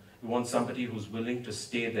entrepreneurial. You want somebody who's willing to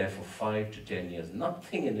stay there for 5 to 10 years.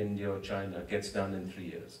 Nothing in India or China gets done in 3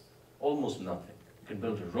 years. Almost nothing. You can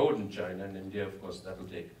build a road in China. In India, of course, that'll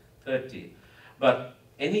take 30. But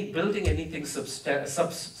building anything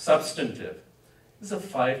substantive is a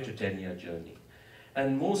 5 to 10 year journey.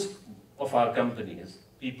 And most of our companies,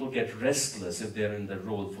 people get restless if they're in the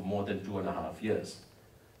role for more than 2.5 years.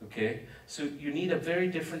 Okay? So you need a very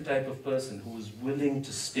different type of person who is willing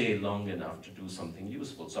to stay long enough to do something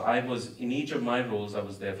useful. So in each of my roles, I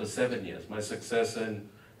was there for 7 years. My successor in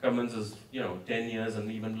Cummins is, 10 years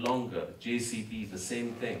and even longer. JCB, the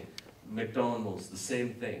same thing. McDonald's, the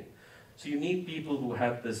same thing. So you need people who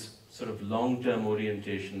have this sort of long-term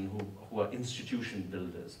orientation, who are institution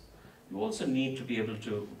builders. You also need to be able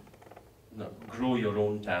to grow your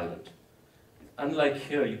own talent. Unlike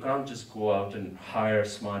here, you can't just go out and hire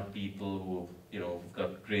smart people who have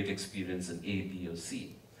got great experience in A, B, or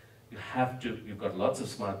C. You've got lots of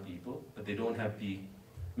smart people, but they don't have the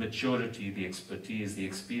maturity, the expertise, the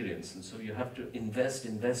experience. And so you have to invest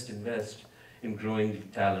in growing the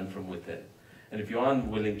talent from within. And if you aren't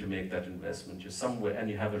willing to make that investment, you're somewhere, and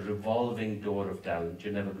you have a revolving door of talent,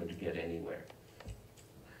 you're never going to get anywhere.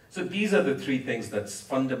 So these are the 3 things that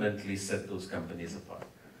fundamentally set those companies apart.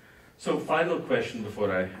 So final question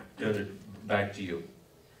before I turn it back to you.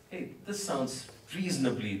 Hey, this sounds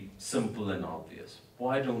reasonably simple and obvious.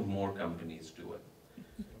 Why don't more companies do it?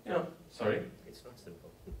 Sorry? It's not simple.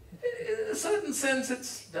 In a certain sense,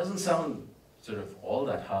 it doesn't sound sort of all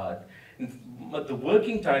that hard. But the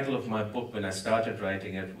working title of my book when I started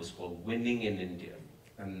writing it was called Winning in India.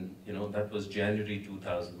 And that was January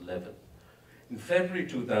 2011. In February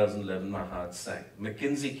 2011, my heart sank.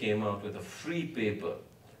 McKinsey came out with a free paper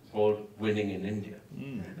called Winning in India.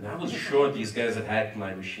 And I was sure these guys had hacked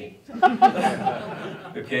my machine.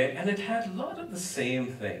 Okay, and it had a lot of the same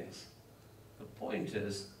things. The point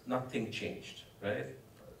is, nothing changed, right?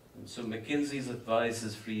 And so McKinsey's advice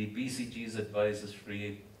is free, BCG's advice is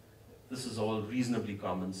free. This is all reasonably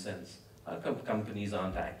common sense. How come companies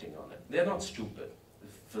aren't acting on it? They're not stupid.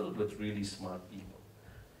 They're filled with really smart people.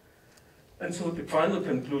 And so the final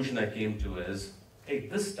conclusion I came to is, hey,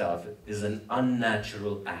 this stuff is an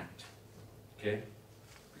unnatural act, okay?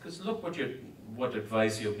 Because look what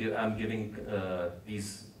advice I'm giving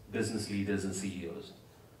these business leaders and CEOs.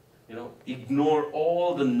 Ignore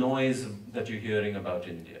all the noise that you're hearing about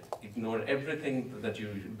India. Ignore everything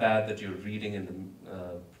bad that you're reading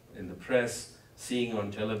in the press, seeing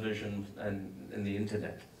on television and in the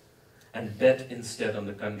internet. And bet instead on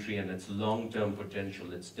the country and its long-term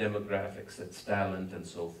potential, its demographics, its talent, and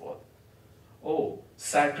so forth.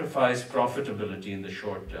 Sacrifice profitability in the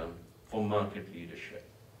short term for market leadership.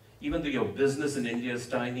 Even though your business in India is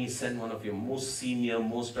tiny, send one of your most senior,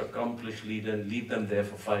 most accomplished leader and leave them there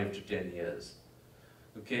for 5 to 10 years.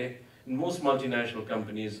 Okay? In most multinational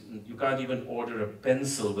companies, you can't even order a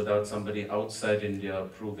pencil without somebody outside India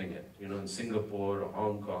approving it, in Singapore or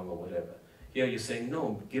Hong Kong or whatever. Here you're saying,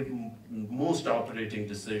 no, give most operating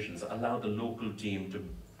decisions, allow the local team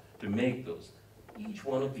to make those. Each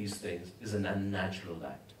one of these things is an unnatural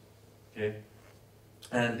act, okay?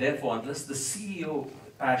 And therefore, unless the CEO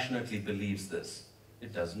passionately believes this,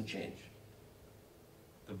 it doesn't change.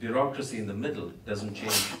 The bureaucracy in the middle doesn't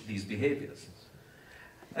change these behaviors.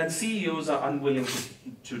 And CEOs are unwilling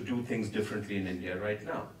to do things differently in India right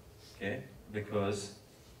now, okay? Because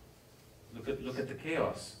look at the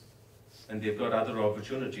chaos. And they've got other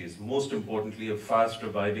opportunities, most importantly, a fast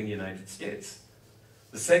reviving United States.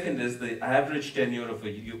 The second is the average tenure of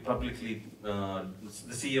the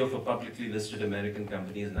CEO of a publicly listed American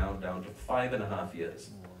company is now down to 5.5 years.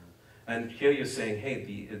 And here you're saying,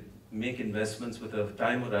 hey, make investments with a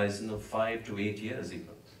time horizon of 5 to 8 years even.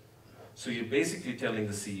 So you're basically telling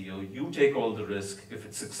the CEO, you take all the risk. If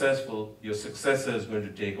it's successful, your successor is going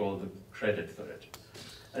to take all the credit for it.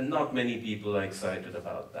 And not many people are excited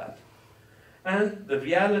about that. And the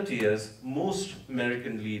reality is, most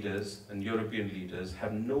American leaders and European leaders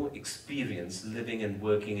have no experience living and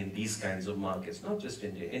working in these kinds of markets, not just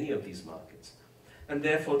India, any of these markets. And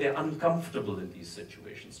therefore, they're uncomfortable in these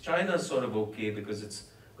situations. China is sort of okay because it's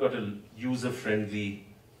got a user-friendly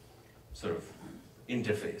sort of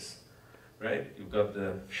interface, right? You've got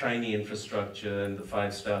the shiny infrastructure and the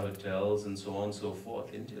five-star hotels and so on and so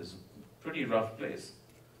forth. India is a pretty rough place.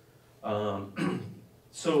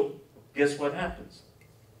 So guess what happens?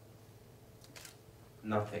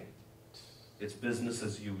 Nothing. It's business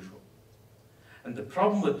as usual. And the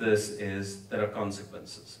problem with this is there are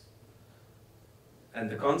consequences. And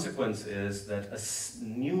the consequence is that a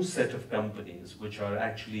new set of companies which are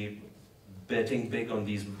actually betting big on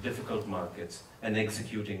these difficult markets and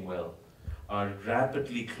executing well are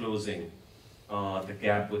rapidly closing the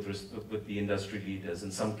gap with the industry leaders,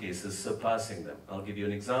 in some cases surpassing them. I'll give you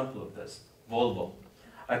an example of this. Volvo.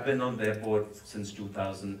 I've been on their board since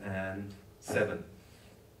 2007.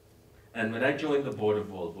 And when I joined the board of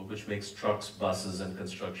Volvo, which makes trucks, buses, and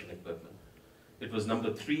construction equipment, it was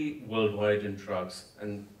number 3 worldwide in trucks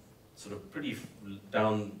and sort of pretty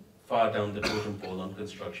far down the totem pole on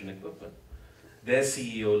construction equipment. Their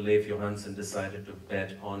CEO, Leif Johansson, decided to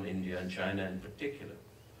bet on India and China in particular.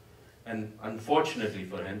 And unfortunately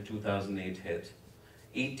for him, 2008 hit.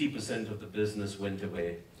 80% of the business went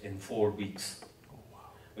away in 4 weeks.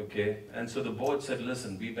 Okay, and so the board said,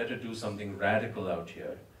 listen, we better do something radical out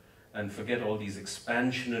here and forget all these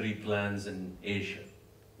expansionary plans in Asia.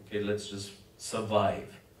 Okay, let's just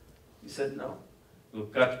survive. He said, no, we'll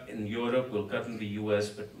cut in Europe, we'll cut in the US,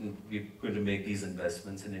 but we're going to make these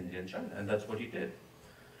investments in India and China, and that's what he did.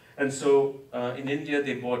 And so in India,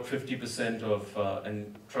 they bought 50% of a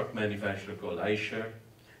truck manufacturer called Eicher.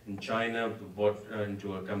 In China, we bought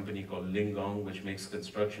into a company called Lingong, which makes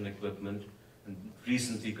construction equipment, and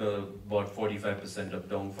recently bought 45% of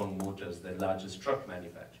Dongfeng Motors, their largest truck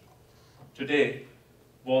manufacturer. Today,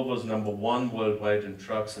 Volvo is number 1 worldwide in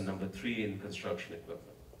trucks and number 3 in construction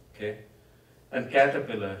equipment, okay? And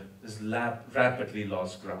Caterpillar has rapidly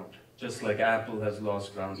lost ground. Just like Apple has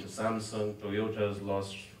lost ground to Samsung, Toyota has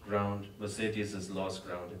lost ground, Mercedes has lost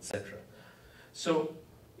ground, etc. So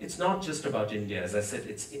it's not just about India. As I said,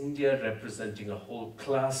 it's India representing a whole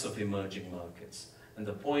class of emerging markets. And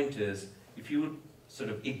the point is, if you sort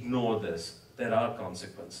of ignore this, there are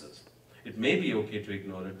consequences. It may be okay to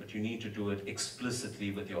ignore it, but you need to do it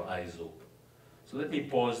explicitly with your eyes open. So let me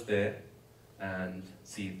pause there and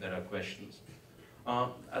see if there are questions.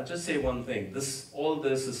 I'll just say one thing. All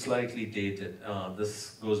this is slightly dated.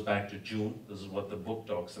 This goes back to June. This is what the book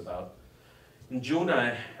talks about. In June,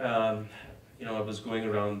 I was going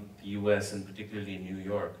around the US and particularly in New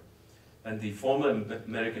York, and the former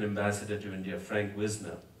American ambassador to India, Frank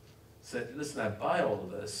Wisner, said, listen, I buy all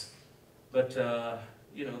of this, but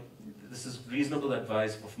this is reasonable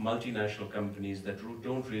advice of multinational companies that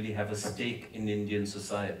don't really have a stake in Indian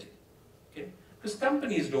society. Okay? Because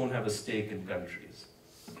companies don't have a stake in countries.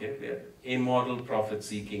 Okay? They're amodal,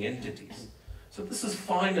 profit-seeking entities. So this is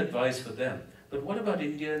fine advice for them. But what about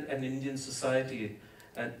India and Indian society?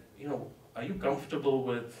 And are you comfortable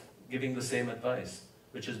with giving the same advice,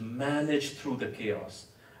 which is manage through the chaos?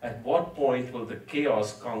 At what point will the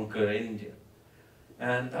chaos conquer India?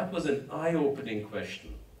 And that was an eye-opening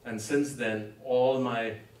question. And since then, all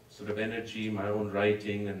my sort of energy, my own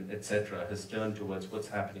writing, and etc., has turned towards what's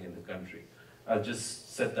happening in the country. I'll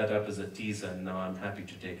just set that up as a teaser, and now I'm happy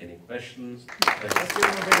to take any questions.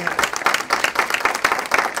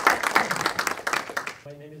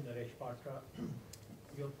 My name is Naresh Patra.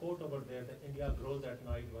 Your quote over there, that India grows at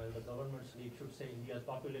night while the government sleeps, should say India's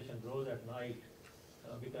population grows at night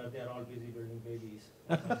because they're all busy building babies.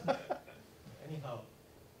 Anyhow,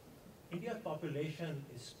 India's population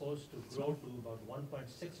is supposed to grow to about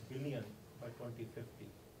 1.6 billion by 2050.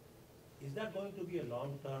 Is that going to be a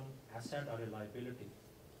long-term asset or a liability?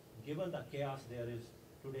 Given the chaos there is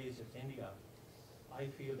today in India, I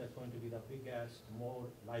feel that's going to be the biggest, more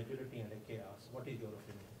liability and a chaos. What is your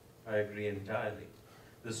opinion? I agree entirely.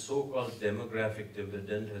 The so-called demographic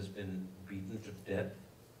dividend has been beaten to death.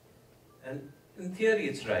 And in theory,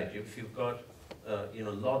 it's right. If you've got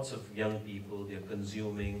lots of young people, they're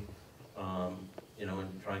consuming, and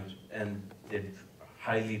they're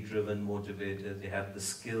highly driven, motivated, they have the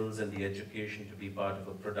skills and the education to be part of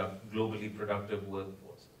a globally productive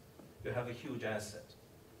workforce. You have a huge asset.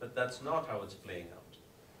 But that's not how it's playing out.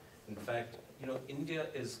 In fact, India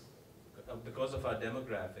is, because of our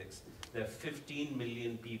demographics, there are 15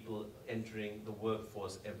 million people entering the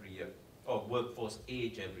workforce every year, or workforce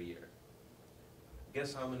age every year.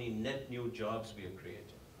 Guess how many net new jobs we are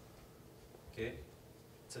creating? Okay?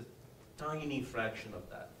 It's a tiny fraction of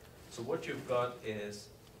that. So what you've got is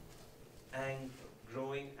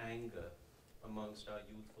growing anger amongst our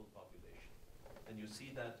youthful population. And you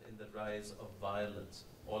see that in the rise of violence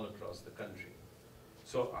all across the country.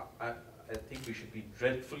 So I think we should be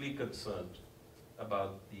dreadfully concerned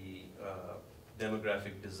about the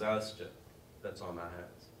demographic disaster that's on our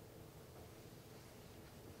hands.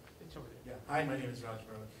 Yeah. Hi, my name is Raj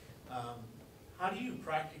Bharat. How do you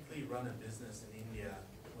practically run a business in India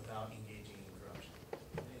without engaging in corruption?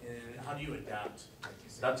 And how do you adapt, like you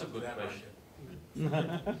said, That's a to good that question. market?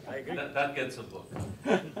 I agree. That gets a book,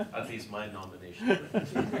 at least my nomination.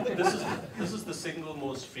 This is the single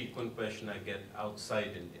most frequent question I get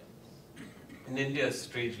outside India. In India,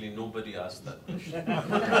 strangely, nobody asks that question.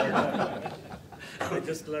 I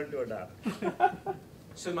just learned to adapt.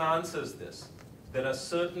 So my answer is this. There are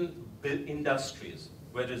certain industries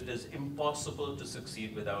where it is impossible to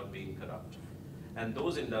succeed without being corrupt. And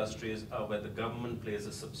those industries are where the government plays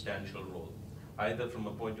a substantial role, either from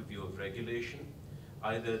a point of view of regulation,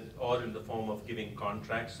 or in the form of giving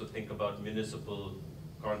contracts. So think about municipal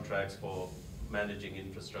contracts for managing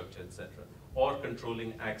infrastructure, etc., or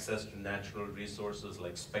controlling access to natural resources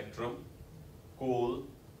like spectrum, coal,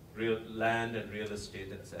 land and real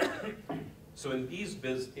estate, etc. So in these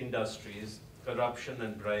industries, corruption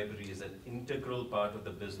and bribery is an integral part of the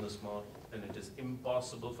business model, and it is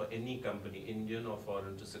impossible for any company, Indian or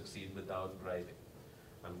foreign, to succeed without bribing.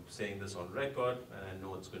 I'm saying this on record, and I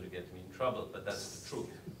know it's going to get me in trouble, but that's the truth.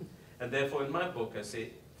 And therefore, in my book, I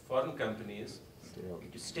say, foreign companies,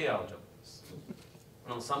 you stay out of this.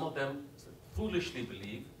 Now, some of them foolishly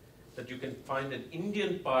believe that you can find an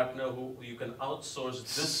Indian partner who you can outsource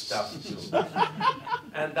this stuff to.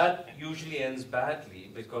 And that usually ends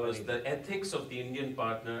badly, because the ethics of the Indian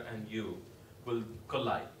partner and you will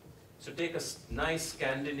collide. So take a nice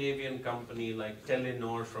Scandinavian company like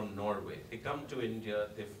Telenor from Norway. They come to India,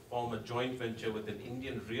 they form a joint venture with an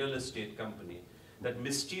Indian real estate company that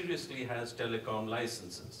mysteriously has telecom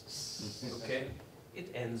licenses, okay? It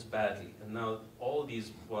ends badly, and now all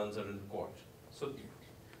these ones are in court. So,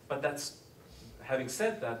 but that's, having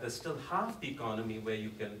said that, there's still half the economy where you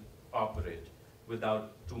can operate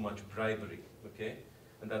without too much bribery, okay?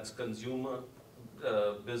 And that's consumer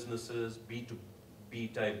businesses,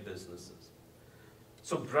 B2B type businesses.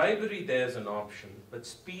 So bribery there is an option, but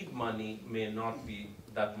speed money may not be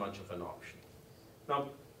that much of an option. Now,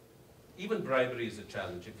 even bribery is a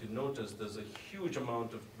challenge. If you notice, there's a huge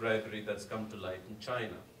amount of bribery that's come to light in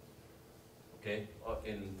China, okay? Or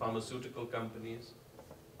in pharmaceutical companies,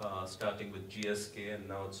 starting with GSK, and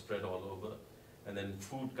now it's spread all over, and then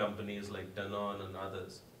food companies like Danone and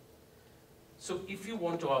others. So if you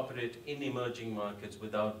want to operate in emerging markets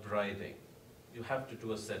without bribing, you have to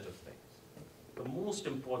do a set of things. The most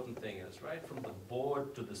important thing is, right from the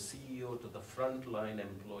board to the CEO to the frontline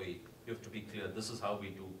employee, you have to be clear, this is how we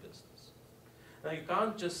do business. Now you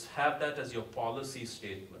can't just have that as your policy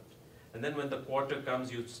statement, and then when the quarter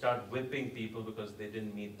comes, you start whipping people because they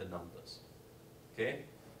didn't meet the numbers, okay?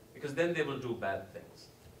 Because then they will do bad things.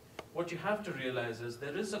 What you have to realize is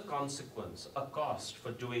there is a consequence, a cost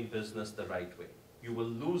for doing business the right way. You will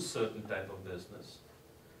lose certain type of business.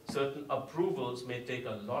 Certain approvals may take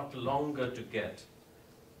a lot longer to get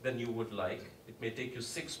than you would like. It may take you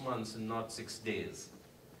 6 months and not 6 days.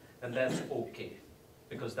 And that's okay,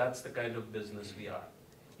 because that's the kind of business we are.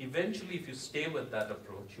 Eventually, if you stay with that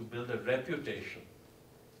approach, you build a reputation,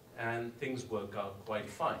 and things work out quite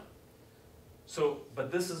fine. So,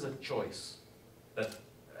 but this is a choice that,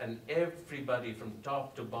 and everybody from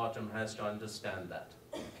top to bottom has to understand that,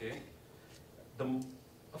 okay?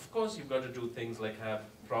 Of course, you've got to do things like have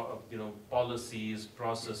policies,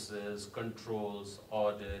 processes, controls,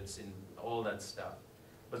 audits, and all that stuff.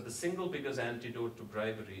 But the single biggest antidote to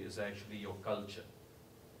bribery is actually your culture.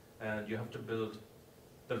 And you have to build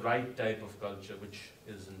the right type of culture, which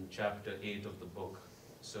is in chapter 8 of the book.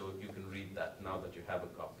 So you can read that now that you have a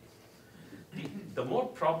copy. The more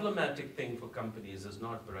problematic thing for companies is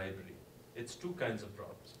not bribery. It's two kinds of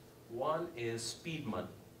problems. One is speed money,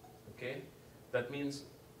 okay? That means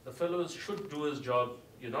the fellow should do his job.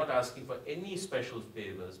 You're not asking for any special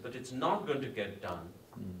favors, but it's not going to get done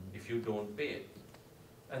if you don't pay it.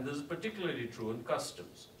 And this is particularly true in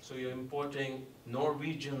customs. So you're importing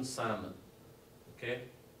Norwegian salmon, okay?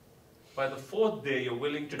 By the 4th day, you're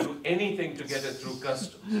willing to do anything to get it through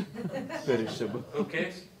customs. Perishable.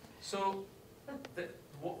 Okay? So,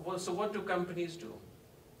 so what do companies do?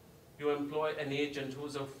 You employ an agent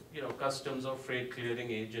who's a customs or freight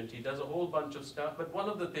clearing agent. He does a whole bunch of stuff, but one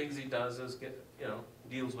of the things he does is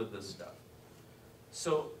deals with this stuff.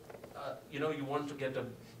 So, you want to get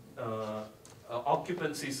a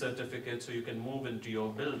occupancy certificate so you can move into your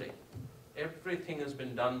building. Everything has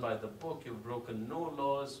been done by the book. You've broken no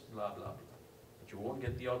laws, blah, blah, blah. But you won't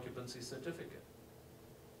get the occupancy certificate.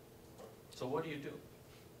 So what do?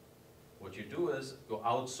 What you do is you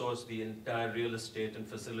outsource the entire real estate and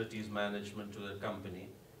facilities management to a company.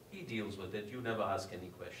 He deals with it. You never ask any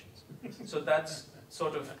questions. So that's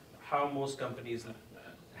sort of how most companies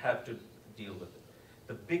have to deal with it.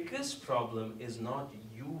 The biggest problem is not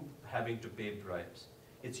you having to pay bribes.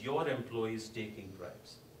 It's your employees taking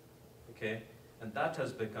bribes. Okay? And that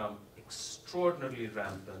has become extraordinarily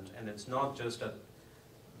rampant, and it's not just at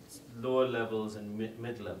lower levels and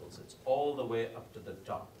mid levels. It's all the way up to the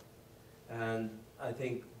top. And I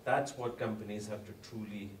think that's what companies have to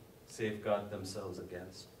truly safeguard themselves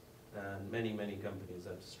against. And many, many companies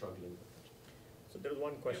are struggling with it. So there's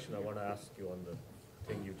one question I want to ask you on the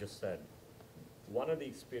thing you just said. One of the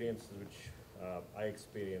experiences which I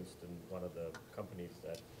experienced in one of the companies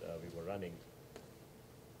that we were running,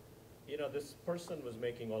 you know, this person was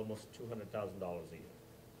making almost $200,000 a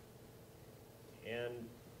year. And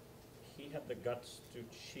he had the guts to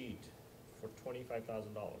cheat for $25,000.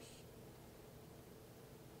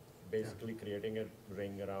 Basically creating a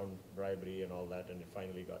ring around bribery and all that, and it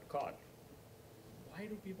finally got caught. Why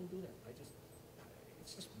do people do that?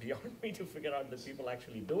 It's just beyond me to figure out that people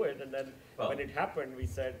actually do it, and then when it happened, we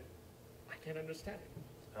said, I can't understand it.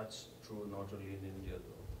 That's true not only in India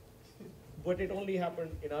though. But it only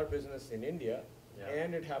happened in our business in India, Yeah.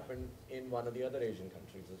 and it happened in one of the other Asian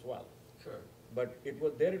countries as well. Sure. But it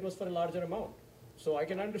was for a larger amount. So I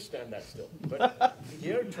can understand that still. But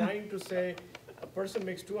here trying to say a person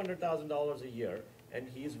makes $200,000 a year and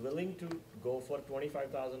he's willing to go for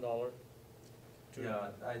 $25,000 to...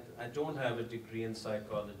 Yeah, I don't have a degree in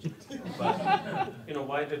psychology, but you know,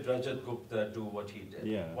 why did Rajat Gupta do what he did?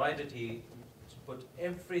 Yeah. Why did he put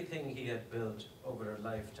everything he had built over a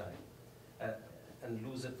lifetime and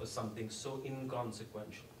lose it for something so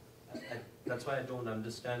inconsequential? That's why I don't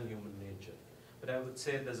understand human nature. But I would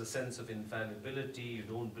say there's a sense of infallibility. You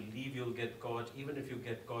don't believe you'll get caught. Even if you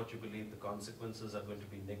get caught, you believe the consequences are going to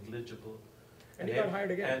be negligible. And he got hired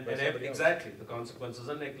again by somebody else. Exactly, the consequences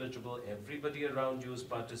are negligible. Everybody around you is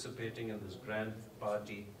participating in this grand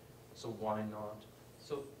party, so why not?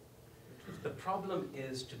 So the problem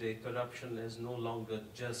is today, corruption is no longer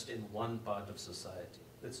just in one part of society.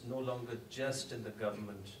 It's no longer just in the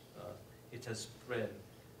government. It has spread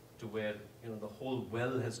to where, you know, the whole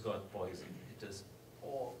well has got poisoned. It is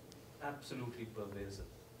all absolutely pervasive.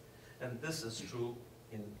 And this is true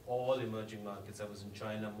in all emerging markets. I was in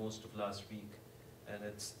China most of last week, and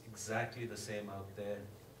it's exactly the same out there.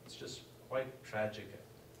 It's just quite tragic.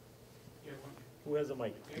 Who has a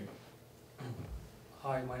mic?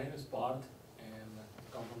 Hi, my name is Parth, and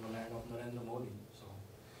I come from the land of Narendra Modi. So,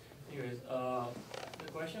 anyways,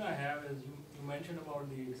 the question I have is, you mentioned about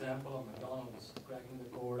the example of McDonald's cracking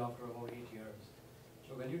the code after about 8 years.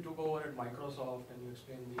 So when you took over at Microsoft and you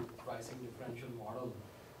explained the pricing differential model,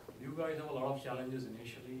 you guys have a lot of challenges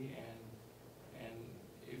initially, and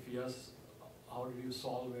if yes, how did you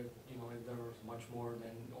solve it? You know, if there was much more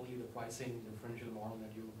than only the pricing differential model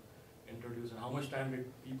that you introduced, and how much time did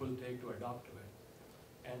people take to adapt to it?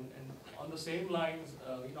 And on the same lines,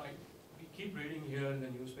 you know, we keep reading here in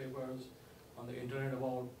the newspapers, on the internet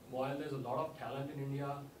about, while there's a lot of talent in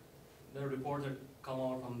India, there are reports that come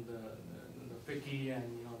out from the FICCI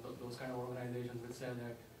and, you know, those kind of organizations which say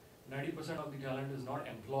that 90% of the talent is not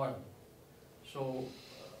employable. So,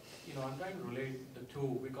 you know, I'm trying to relate the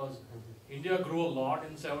two, because India grew a lot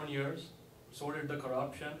in 7 years, so did the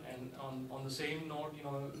corruption, and on the same note, you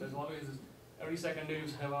know, there's always this, every second day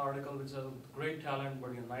you have an article which says great talent,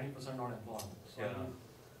 but, you know, 90% not employable. So Yeah.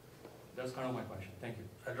 that's kind of my question. Thank you.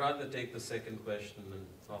 I'd rather take the second question than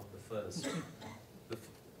not the first.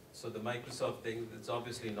 So the Microsoft thing, it's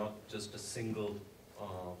obviously not just a single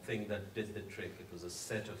thing that did the trick. It was a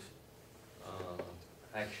set of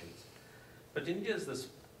actions. But India is this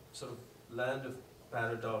sort of land of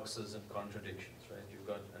paradoxes and contradictions, right? You've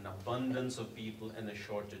got an abundance of people and a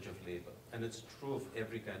shortage of labor. And it's true of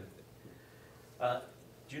every kind of thing.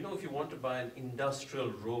 Do you know, if you want to buy an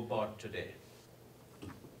industrial robot today,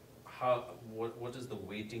 what is the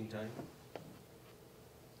waiting time?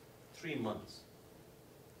 3 months.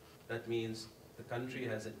 That means the country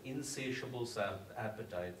has an insatiable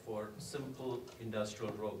appetite for simple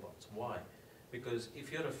industrial robots. Why? Because if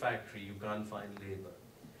you're a factory, you can't find labor.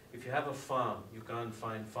 If you have a farm, you can't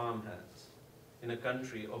find farm hands. In a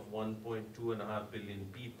country of 1.25 billion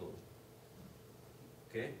people,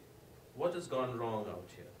 okay? What has gone wrong out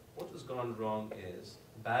here? What has gone wrong is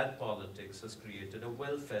bad politics has created a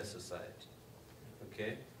welfare society,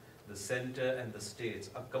 okay? The center and the states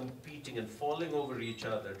are competing and falling over each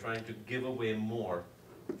other, trying to give away more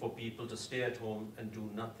for people to stay at home and do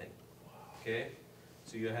nothing, okay?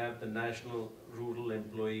 So you have the National Rural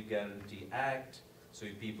Employee Guarantee Act, so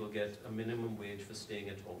people get a minimum wage for staying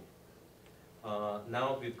at home.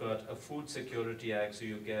 Now we've got a Food Security Act, so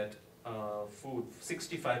you get food.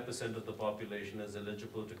 65% of the population is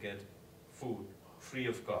eligible to get food free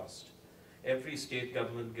of cost. Every state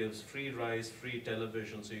government gives free rice, free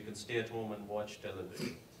television, so you can stay at home and watch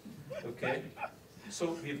television. Okay?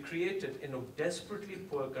 So we've created, in a desperately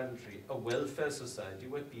poor country, a welfare society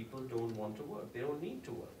where people don't want to work. They don't need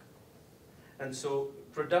to work. And so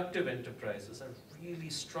productive enterprises are really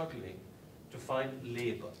struggling to find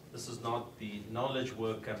labor. This is not the knowledge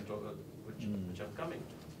work which I'm coming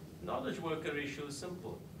to. Knowledge worker issue is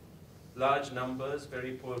simple. Large numbers,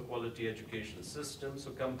 very poor quality education system,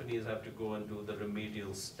 so companies have to go and do the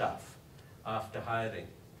remedial stuff after hiring,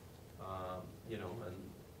 and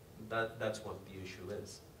that's what the issue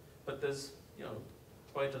is. But there's,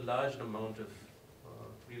 quite a large amount of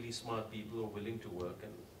really smart people who are willing to work,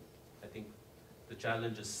 and I think the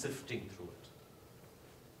challenge is sifting through it.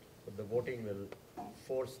 But the voting will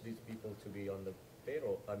force these people to be on the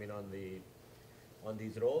payroll, on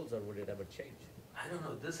these roles, or would it ever change? I don't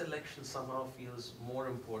know, this election somehow feels more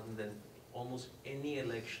important than almost any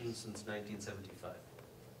election since 1975.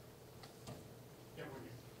 Yeah, we're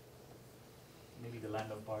here. Maybe the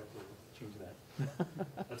land of Bart will change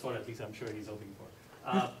that. That's what at least I'm sure he's hoping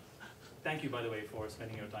for. Thank you, by the way, for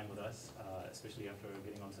spending your time with us, especially after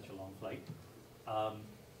getting on such a long flight.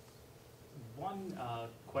 One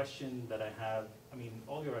question that I have,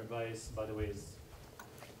 all your advice, by the way, is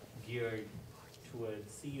geared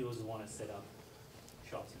towards CEOs who want to set up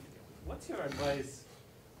shops in India. What's your advice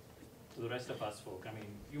to the rest of us folk?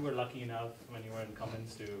 You were lucky enough when you were in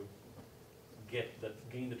Cummins to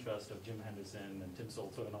gain the trust of Jim Henderson and Tim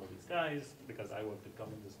Solso and all these guys, because I worked at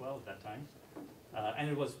Cummins as well at that time. And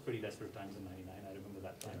it was pretty desperate times in '99, I remember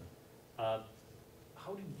that time.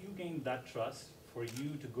 How did you gain that trust for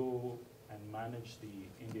you to go and manage the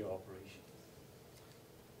India operations?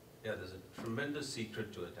 Yeah, there's a tremendous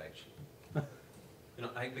secret to it, actually.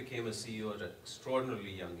 I became a CEO at an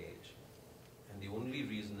extraordinarily young age. And the only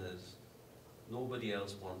reason is nobody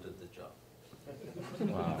else wanted the job.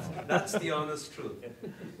 Wow. That's the honest truth.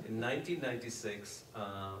 In 1996,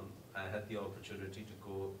 I had the opportunity to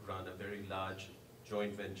go run a very large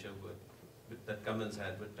joint venture that Cummins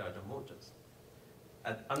had with Tata Motors.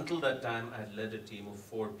 Until that time, I had led a team of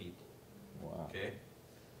 4 people. Wow. Okay?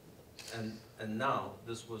 And now,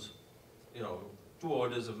 this was, 2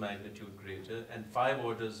 orders of magnitude greater and 5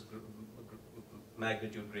 orders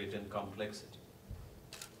magnitude greater in complexity.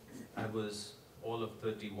 I was all of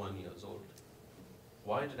 31 years old.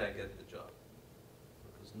 Why did I get the job?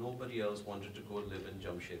 Because nobody else wanted to go live in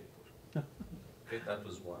Jamshedpur. Okay, that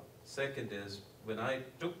was one. Second is, when I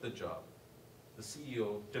took the job, the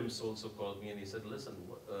CEO, Tim Solso, called me and he said, listen,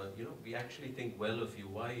 we actually think well of you.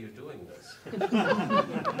 Why are you doing this?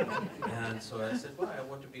 And so I said, well, I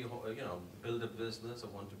want to be, build a business. I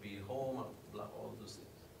want to be home, all those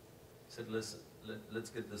things. He said, listen, let's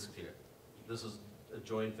get this clear. This is a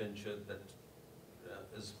joint venture that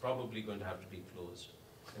is probably going to have to be closed.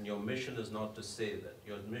 And your mission is not to say that.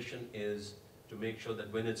 Your mission is to make sure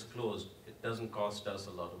that when it's closed, it doesn't cost us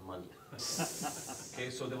a lot of money. Okay,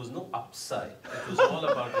 so there was no upside. It was all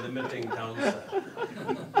about limiting downside.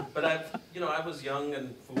 But I was young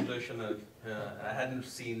and foolish, and I hadn't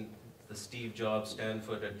seen the Steve Jobs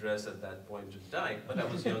Stanford address at that point in time, but I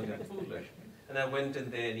was young and foolish. And I went in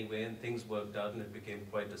there anyway, and things worked out, and it became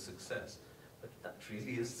quite a success. But that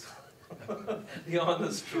really is the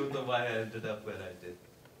honest truth of why I ended up where I did.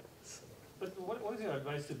 But what is your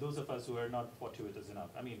advice to those of us who are not fortuitous enough?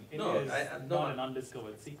 India No, is no. not an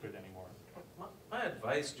undiscovered secret anymore. My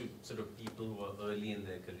advice to sort of people who are early in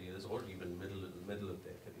their careers, or even middle of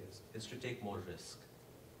their careers, is to take more risk.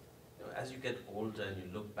 As you get older and you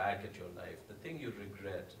look back at your life, the thing you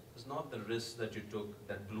regret is not the risk that you took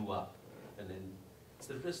that blew up, and then it's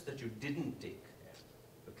the risk that you didn't take.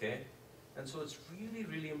 Okay? And so it's really,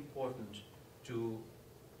 really important to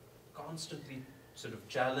constantly sort of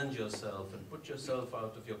challenge yourself and put yourself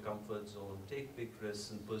out of your comfort zone, take big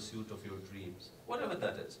risks in pursuit of your dreams, whatever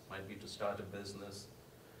that is. Might be to start a business,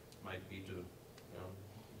 might be to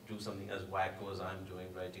do something as wacko as I'm doing,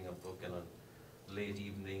 writing a book in a late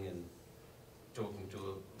evening and talking to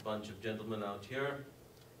a bunch of gentlemen out here.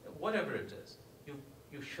 Whatever it is,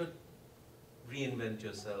 you should reinvent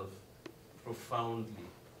yourself profoundly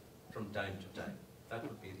from time to time. That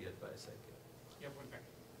would be the advice I give. Yeah, we're back.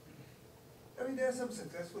 There are some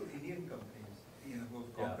successful Indian companies, who have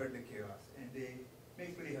conquered the chaos, and they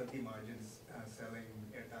make pretty healthy margins selling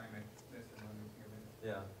airtime at less than $1 million.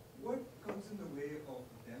 Yeah. What comes in the way of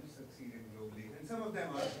them succeeding globally? And some of them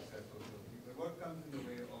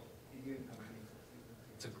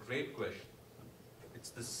great question. It's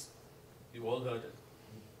this, you all heard it.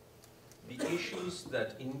 The issues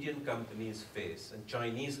that Indian companies face and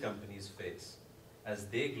Chinese companies face as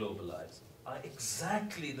they globalize are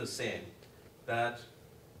exactly the same that,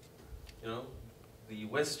 you know, the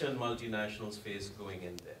Western multinationals face going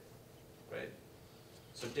in there, right?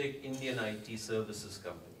 So take Indian IT services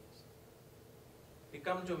companies. They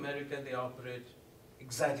come to America, they operate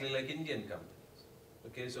exactly like Indian companies.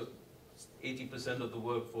 Okay, so 80% of the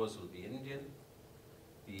workforce will be Indian,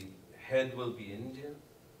 the head will be Indian,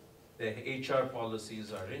 their HR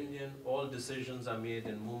policies are Indian, all decisions are made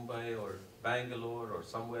in Mumbai or Bangalore or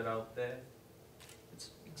somewhere out there. It's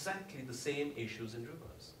exactly the same issues in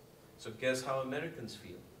reverse. So guess how Americans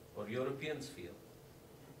feel or Europeans feel,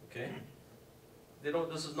 okay? They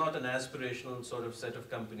don't, this is not an aspirational sort of set of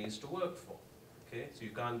companies to work for, okay? So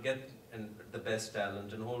you can't get the best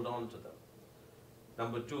talent and hold on to them.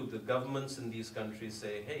 Number two, the governments in these countries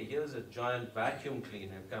say, hey, here's a giant vacuum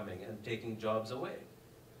cleaner coming and taking jobs away.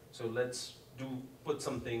 So let's put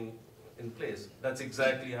something in place. That's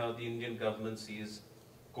exactly how the Indian government sees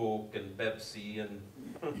Coke and Pepsi and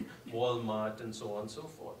Walmart and so on and so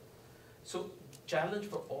forth. So challenge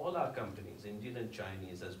for all our companies, Indian and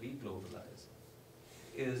Chinese, as we globalize,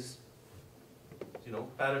 is, you know,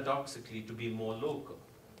 paradoxically to be more local,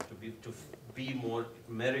 to be more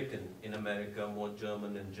American in America, more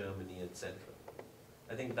German in Germany, etc.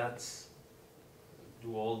 I think that's,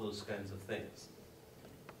 do all those kinds of things.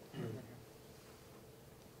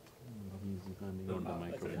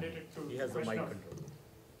 It's related to He the has the mic question control.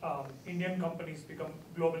 of Indian companies becoming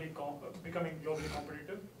globally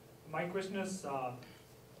competitive. My question is,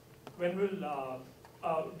 when will,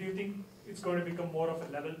 do you think it's going to become more of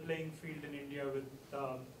a level playing field in India with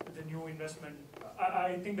the new investment?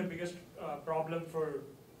 I think the biggest problem for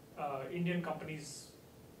Indian companies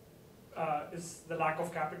is the lack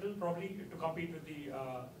of capital, probably, to compete with the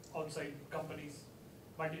outside companies,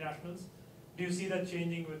 multinationals. Do you see that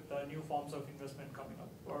changing with new forms of investment coming up?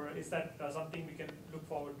 Or is that something we can look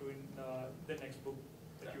forward to in the next book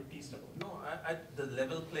that you teased about? No, the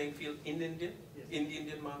level playing field in India, Yes. in the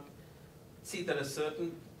Indian market. See, there are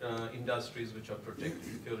certain industries which are protected.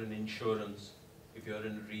 If you're in insurance, if you're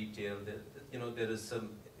in retail, you know, there is some,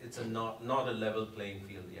 it's not a level playing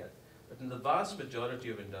field yet. But in the vast majority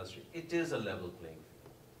of industry, it is a level playing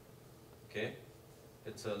field, okay?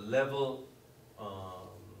 It's a level,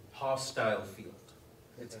 hostile field.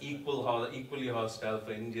 It's equally hostile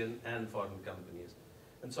for Indian and foreign companies.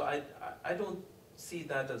 And so I don't see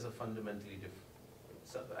that as a fundamentally different.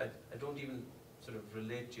 So I don't even sort of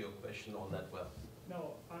relate to your question all that well.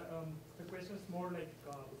 No, the question is more like,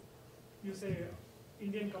 you say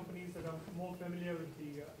Indian companies that are more familiar with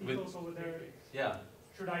the ethos over there Yeah,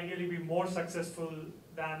 should ideally be more successful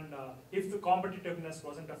than, if the competitiveness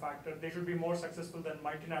wasn't a factor, they should be more successful than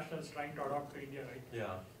multinationals trying to adopt to India, right?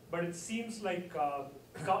 yeah. But it seems like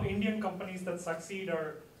Indian companies that succeed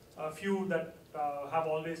are a few that have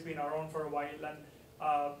always been around for a while,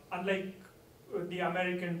 and unlike the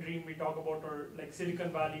American dream we talk about, or like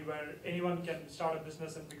Silicon Valley, where anyone can start a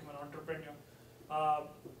business and become an entrepreneur.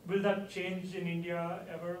 Will that change in India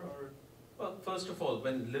ever, or? Well, first of all,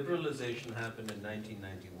 when liberalization happened in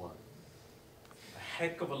 1991, a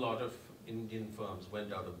heck of a lot of Indian firms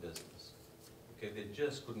went out of business. Okay, they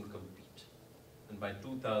just couldn't compete. And by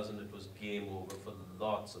 2000, it was game over for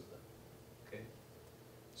lots of them. Okay,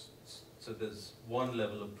 so there's one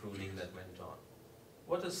level of pruning that went on.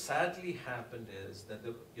 What has sadly happened is that,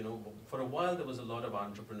 you know, for a while there was a lot of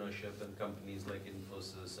entrepreneurship, and companies like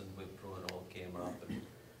Infosys and Wipro and all came up, and,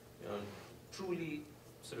 you know, truly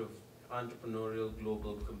sort of entrepreneurial,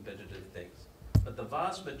 global, competitive things. But the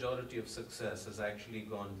vast majority of success has actually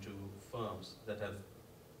gone to firms that have,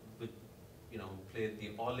 you know, played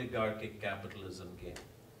the oligarchic capitalism game.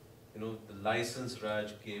 You know, the license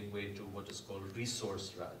Raj gave way to what is called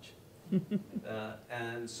resource Raj.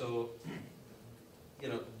 And so, you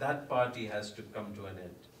know, that party has to come to an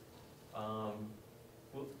end.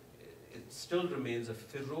 It still remains a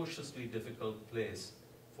ferociously difficult place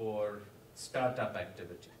for startup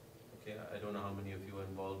activity. Okay, I don't know how many of you are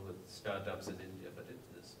involved with startups in India, but it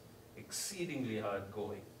is exceedingly hard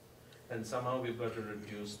going. And somehow we've got to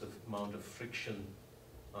reduce the amount of friction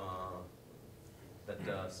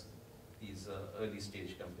that these early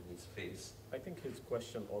stage companies face. I think his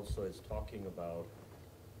question also is talking about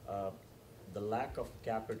the lack of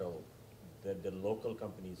capital that the local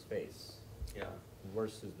companies face Yeah.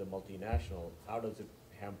 versus the multinational. How does it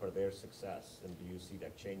hamper their success, and do you see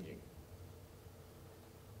that changing?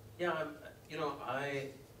 Yeah, you know, I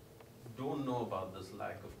don't know about this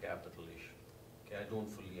lack of capital issue. Okay, I don't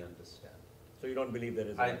fully understand. So you don't believe there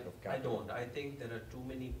is a lack of I capital? don't. I think there are too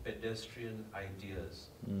many pedestrian ideas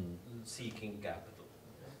seeking capital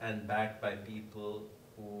and backed by people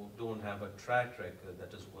who don't have a track record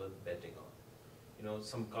that is worth betting on. You know,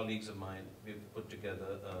 some colleagues of mine, we've put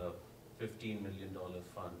together a $15 million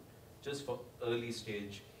fund just for early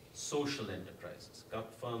stage social enterprises,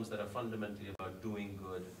 firms that are fundamentally about doing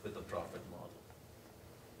good with a profit model.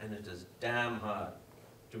 And it is damn hard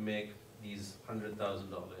to make these $100,000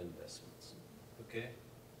 investments, okay?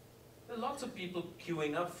 There are lots of people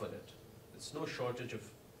queuing up for it. It's no shortage of,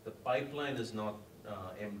 the pipeline is not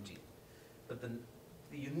empty. But the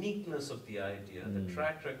uniqueness of the idea, the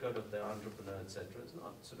track record of the entrepreneur, etc., is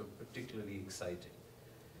not sort of particularly exciting.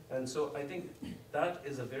 And so I think that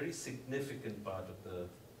is a very significant part of the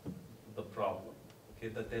problem, okay,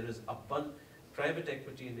 that there is private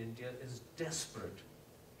equity in India is desperate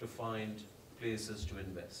to find places to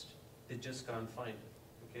invest. They just can't find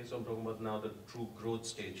it, okay? So I'm talking about now the true growth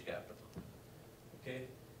stage capital, okay?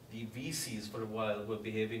 The VCs for a while were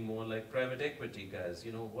behaving more like private equity guys.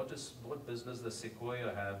 You know, what business does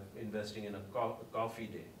Sequoia have investing in a coffee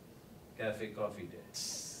day, cafe coffee day?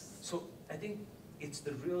 So I think it's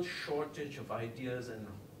the real shortage of ideas and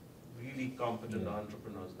really competent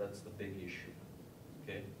entrepreneurs. That's the big issue,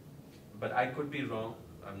 okay? But I could be wrong.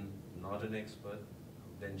 I'm not an expert.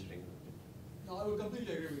 I'm venturing. No, I would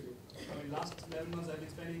completely agree with you. I mean, last 11 months I've been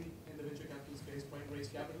spending in the venture capital space trying to raise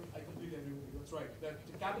capital. I completely agree with you. That's right. That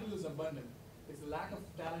the capital is abundant. It's the lack of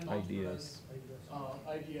talent, Ideas.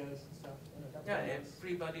 ideas and stuff. Yeah,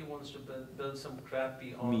 everybody wants to build some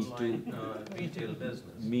crappy online retail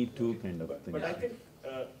business. Me too kind of thing. But I think,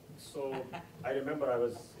 so I remember I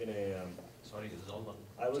was in a, Sorry, this is all on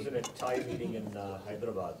I was in a Thai meeting in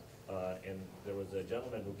Hyderabad, and there was a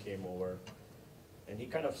gentleman who came over, and he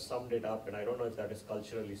kind of summed it up, and I don't know if that is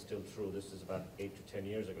culturally still true. This is about 8 to 10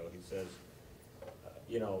 years ago. He says,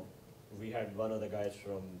 you know, we had one of the guys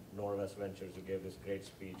from Norwest Ventures who gave this great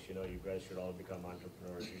speech, you know, you guys should all become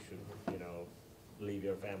entrepreneurs, you should, you know, leave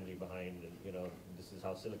your family behind, and, you know, this is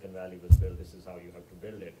how Silicon Valley was built, this is how you have to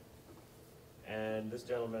build it. And this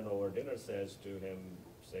gentleman over dinner says to him,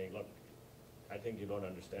 saying, look, I think you don't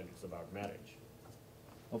understand, it's about marriage.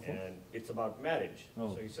 Okay. And it's about marriage.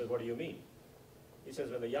 Oh. So he says, what do you mean? He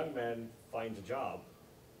says, when the young man finds a job,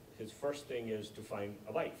 his first thing is to find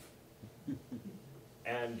a wife.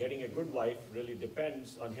 And getting a good wife really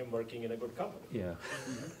depends on him working in a good company. Yeah.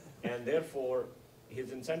 And therefore,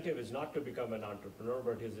 his incentive is not to become an entrepreneur,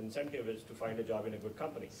 but his incentive is to find a job in a good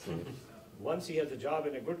company. Once he has a job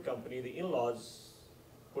in a good company, the in-laws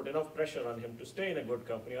put enough pressure on him to stay in a good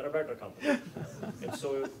company or a better company. And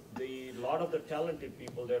so a lot of the talented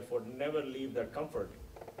people, therefore, never leave their comfort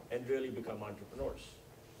and really become entrepreneurs.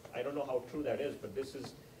 I don't know how true that is, but this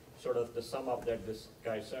is sort of the sum up that this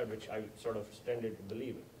guy said, which I sort of tended to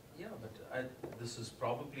believe in. Yeah, but this is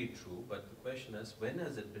probably true, but the question is, when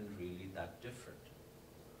has it been really that different?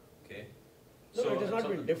 Okay? No, it has not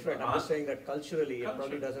been different. I'm just saying that culturally, it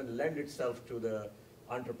probably doesn't lend itself to the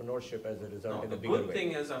entrepreneurship as a result in a bigger way. The good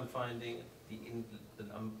thing is I'm finding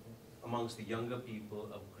amongst the younger people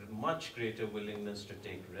a much greater willingness to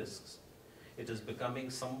take risks. It is becoming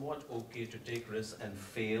somewhat okay to take risks and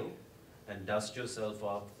fail and dust yourself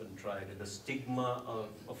off and try it. The stigma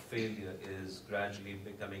of failure is gradually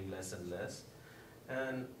becoming less and less.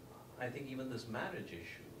 And I think even this marriage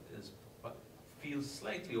issue feels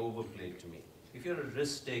slightly overplayed to me. If you're a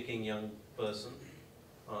risk-taking young person,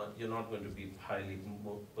 you're not going to be highly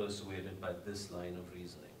persuaded by this line of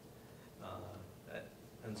reasoning.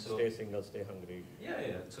 And so, stay single, stay hungry. Yeah,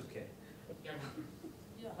 it's okay.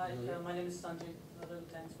 Yeah, hi, my name is Sanjay.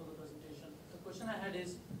 Thanks for the presentation. The question I had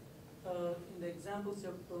is, in the examples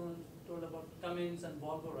you've told about Cummins and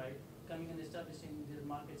Volvo, right, coming and establishing their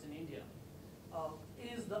markets in India,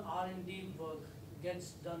 is the R&D work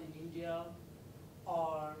gets done in India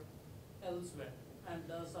or elsewhere? And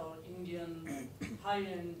does our Indian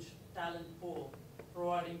high-end talent pool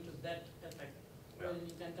providing to that effect? When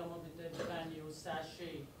you can come up with a brand new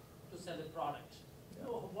sachet to sell a product.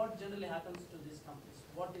 So what generally happens to these companies?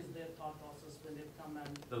 What is their thought process when they come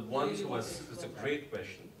and... The ones who are, it's a great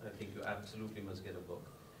question. I think you absolutely must get a book.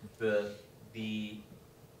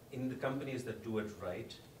 In the companies that do it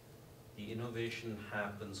right, the innovation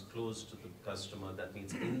happens close to the customer, that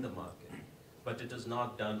means in the market. But it is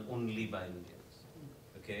not done only by Indians.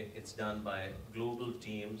 Okay? It's done by global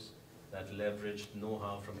teams that leverage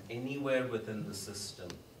know-how from anywhere within the system,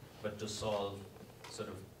 but to solve sort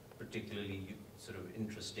of particularly sort of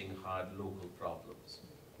interesting, hard local problems.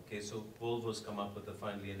 Okay, so Volvo's come up with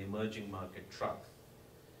finally an emerging market truck,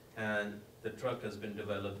 And the truck has been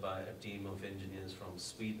developed by a team of engineers from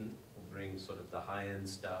Sweden who bring sort of the high-end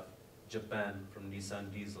stuff, Japan from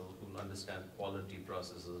Nissan Diesel who understand quality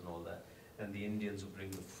processes and all that, and the Indians who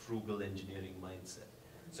bring the frugal engineering mindset.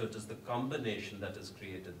 So it is the combination that has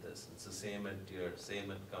created this. It's the same at Deere,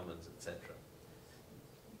 same at Cummins, etc.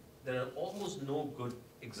 There are almost no good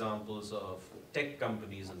examples of tech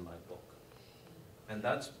companies in my book. And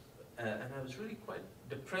that's, and I was really quite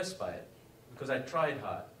depressed by it because I tried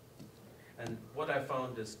hard. And what I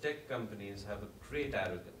found is tech companies have a great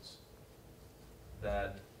arrogance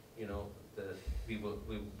that, you know, that we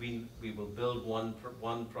will build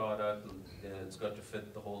one product and it's got to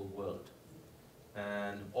fit the whole world.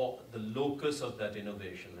 And the locus of that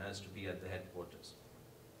innovation has to be at the headquarters.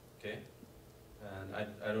 Okay? And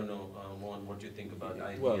I don't know, Mohan, what you think about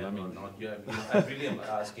IBM Well, I mean, or not. Yeah, I really am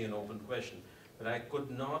asking an open question. But I could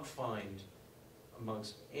not find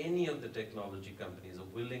amongst any of the technology companies a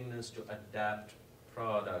willingness to adapt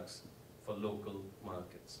products for local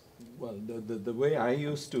markets. Well, the way I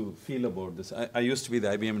used to feel about this, I used to be the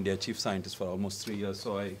IBM India chief scientist for almost 3 years,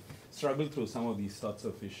 so I struggled through some of these sorts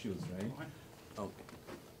of issues, right?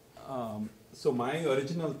 Okay. So my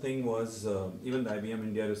original thing was, even the IBM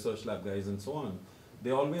India Research Lab guys and so on,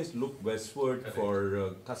 they always look westward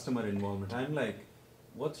for customer involvement. I'm like,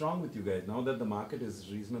 what's wrong with you guys? Now that the market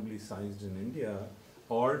is reasonably sized in India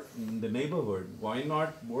or in the neighborhood, why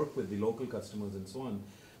not work with the local customers and so on?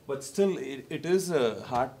 But still, it is a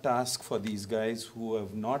hard task for these guys who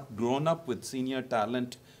have not grown up with senior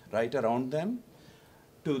talent right around them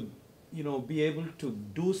to, you know, be able to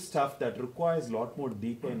do stuff that requires a lot more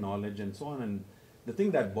deeper knowledge and so on. And the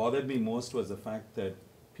thing that bothered me most was the fact that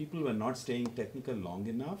people were not staying technical long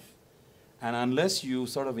enough. And unless you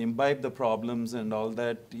sort of imbibe the problems and all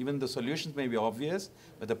that, even the solutions may be obvious,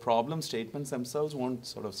 but the problem statements themselves won't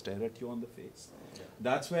sort of stare at you on the face. Yeah.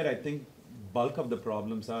 That's where I think bulk of the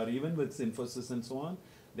problems are, even with Infosys and so on.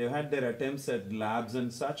 They've had their attempts at labs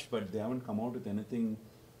and such, but they haven't come out with anything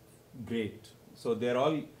great. So they're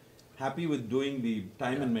all happy with doing the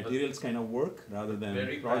time and materials kind of work rather than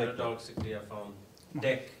very product. paradoxically, I found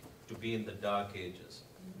tech to be in the dark ages.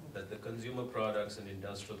 That the consumer products and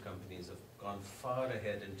industrial companies have gone far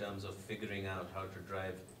ahead in terms of figuring out how to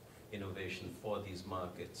drive innovation for these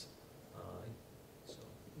markets.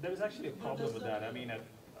 There is actually a problem with that. I mean,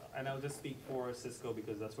 and I'll just speak for Cisco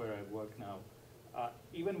because that's where I work now.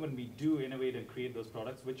 Even when we do innovate and create those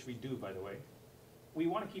products, which we do, by the way, we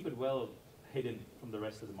want to keep it well hidden from the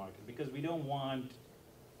rest of the market because we don't want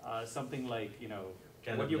something like, you know,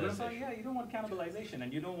 what you're going to find. Yeah, you don't want cannibalization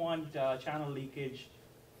and you don't want channel leakage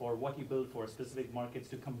for what you build for specific markets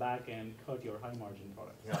to come back and hurt your high margin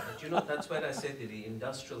products. Yeah, but you know, that's where I say that the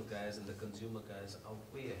industrial guys and the consumer guys are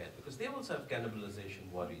way ahead because they also have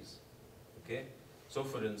cannibalization worries, okay? So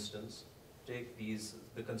for instance, take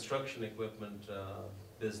the construction equipment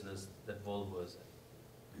business that Volvo is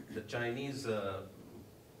in. The Chinese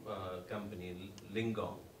company,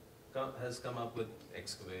 Lingong, has come up with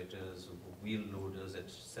excavators, wheel loaders,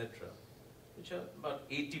 etc., which are about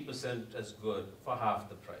 80% as good for half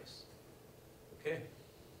the price. Okay?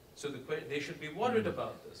 So they should be worried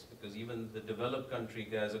about this because even the developed country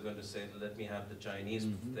guys are going to say, let me have the Chinese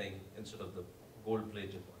thing instead of the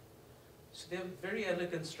gold-plated one. So they have a very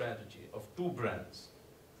elegant strategy of two brands.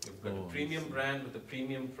 You've got a premium brand with a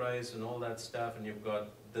premium price and all that stuff, and you've got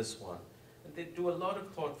this one. And they do a lot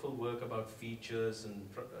of thoughtful work about features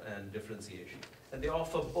and differentiation. And they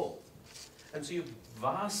offer both. And so you've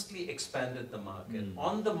vastly expanded the market.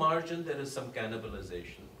 On the margin, there is some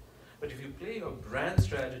cannibalization. But if you play your brand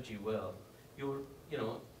strategy well, you're, you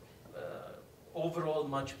know, overall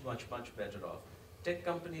much, much, much better off. Tech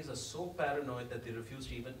companies are so paranoid that they refuse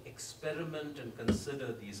to even experiment and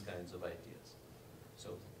consider these kinds of ideas.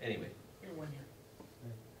 So anyway. Here, one here.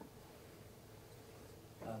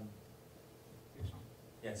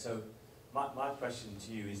 Yeah, so my question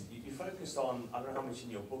to you is, you focused on, I don't know how much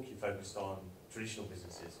in your book you focused on traditional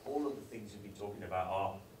businesses. All of the things you've been talking about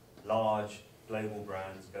are large global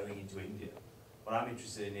brands going into India. What I'm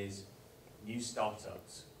interested in is new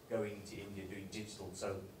startups going into India doing digital.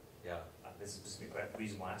 So yeah, there's a specific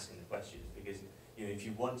reason why I'm asking the question is because, you know, if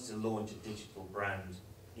you wanted to launch a digital brand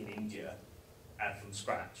in India from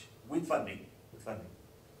scratch with funding,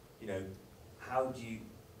 you know, how do you,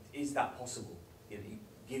 is that possible? You know,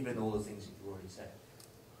 given all the things that you've already said.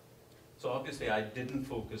 So obviously I didn't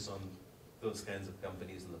focus on those kinds of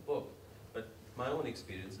companies in the book, but my own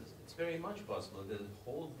experience is it's very much possible. There's a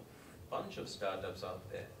whole bunch of startups out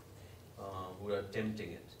there who are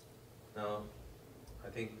attempting it. Now, I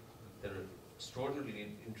think there are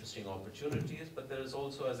extraordinarily interesting opportunities, but there is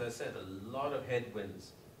also, as I said, a lot of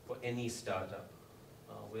headwinds for any startup.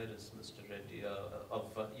 Where is Mr. Reddy?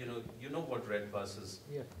 You know what Redbus has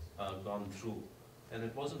gone through, and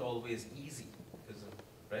it wasn't always easy,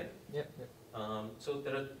 right? Yeah. So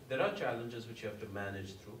there are challenges which you have to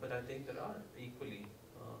manage through, but I think there are equally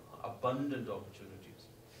abundant opportunities.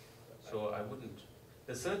 So I wouldn't.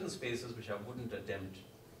 There's certain spaces which I wouldn't attempt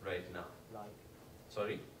right now. Like?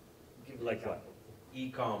 Sorry? Like what?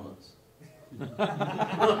 E-commerce.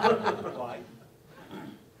 Why?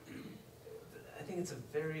 I think it's a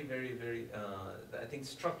very, very, very, I think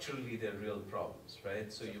structurally there are real problems,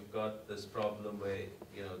 right? So you've got this problem where,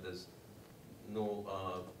 there's no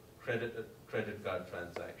credit card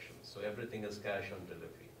transactions. So everything is cash on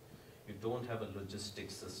delivery. You don't have a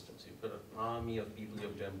logistics system. So you've got an army of people you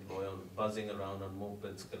have to employ on buzzing around on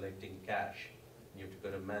mopeds collecting cash. And you've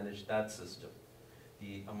got to manage that system.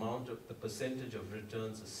 The percentage of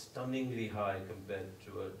returns is stunningly high compared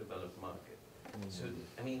to a developed market. So,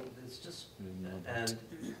 I mean, it's just, and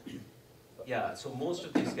yeah, so most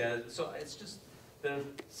of these guys, so it's just, there are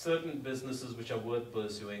certain businesses which are worth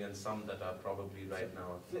pursuing and some that are probably right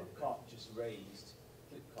now. Flipkart just raised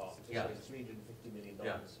 $350 million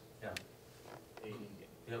in India.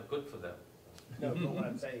 Yeah, good for them. No, but what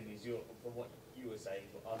I'm saying is, from what you were saying,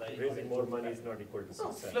 are they Raising more money is not equal to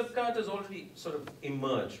success. Flipkart has already sort of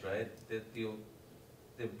emerged, right?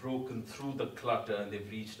 They've broken through the clutter and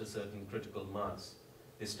they've reached a certain critical mass.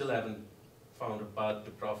 They still haven't found a path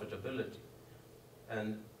to profitability.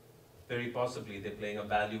 And very possibly they're playing a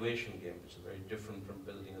valuation game, which is very different from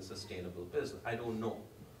building a sustainable business. I don't know.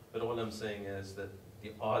 But all I'm saying is that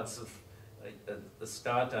the odds of the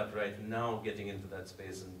startup right now getting into that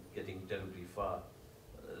space and getting terribly far,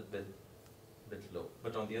 a bit low.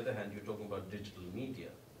 But on the other hand, you're talking about digital media.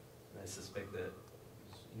 And I suspect there's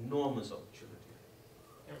enormous opportunity.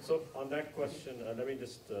 So on that question, let me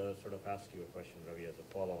just sort of ask you a question, Ravi, as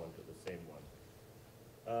a follow-on to the same one.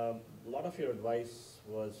 A lot of your advice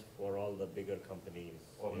was for all the bigger companies.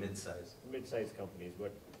 Or mid-size. Mid-size companies,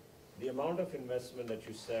 but the amount of investment that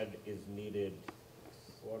you said is needed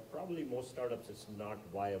for probably most startups, it's not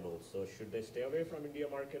viable. So should they stay away from India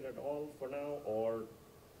market at all for now, or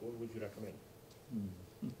what would you recommend?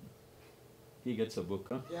 He gets a book,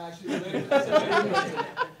 huh? Yeah, actually, that's a very good question.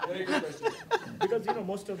 Very good question. Because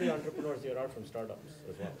most of the entrepreneurs here are from startups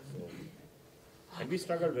as well. So, and we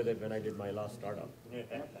struggled with it when I did my last startup.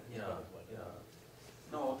 Yeah.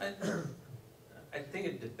 No, I think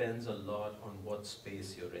it depends a lot on what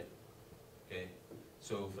space you're in. Okay,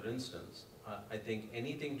 so for instance, I think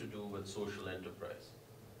anything to do with social enterprise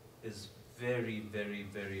is very, very,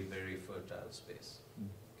 very, very fertile space.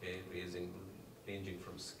 Okay, ranging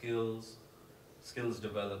from skills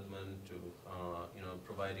development to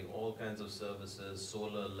providing all kinds of services,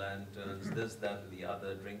 solar lanterns, this, that, and the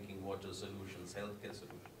other, drinking water solutions, healthcare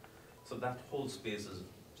solutions. So that whole space is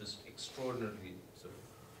just extraordinarily sort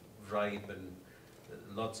of ripe and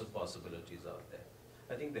lots of possibilities out there.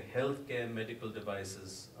 I think the healthcare, medical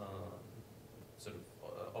devices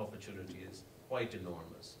opportunity is quite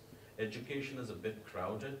enormous. Education is a bit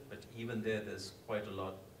crowded, but even there's quite a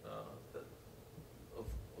lot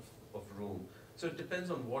of room. So it depends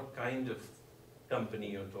on what kind of company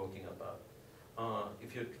you're talking about.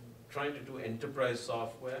 If you're trying to do enterprise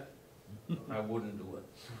software, I wouldn't do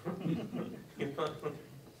it.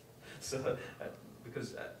 So,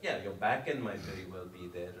 because your back end might very well be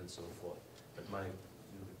there and so forth, but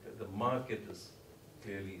the market is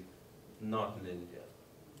clearly not in India.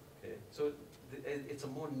 Okay, so it's a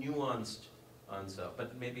more nuanced answer,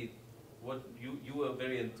 but maybe what you were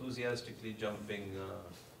very enthusiastically jumping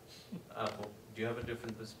up. Do you have a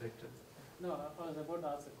different perspective? No, I was about to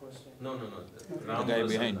ask a question. No. The guy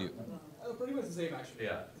behind you. Pretty much the same, actually.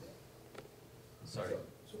 Yeah. Sorry.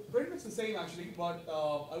 So pretty much the same, actually, but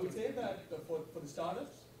I would say that for the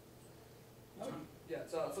startups,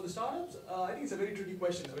 so for the startups, I think it's a very tricky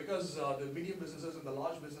question because the medium businesses and the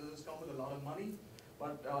large businesses come with a lot of money,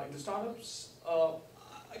 but in the startups,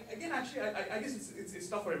 again, actually, I guess it's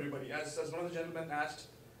tough for everybody. As one of the gentlemen asked,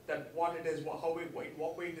 that what it is,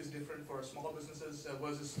 what way it is different for small businesses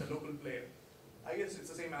versus the local player. I guess it's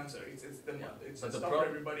the same answer. It's tough for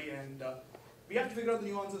everybody, and we have to figure out the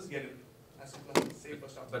nuances, get it. As simple as say for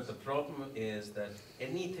startups. But the problem is that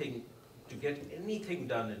to get anything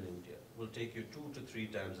done in India will take you 2 to 3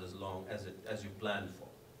 times as long as you plan for.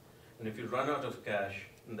 And if you run out of cash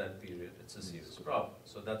in that period, it's a serious problem.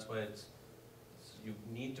 So that's why you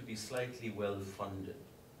need to be slightly well funded.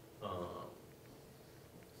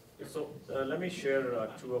 So let me share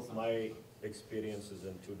 2 of my experiences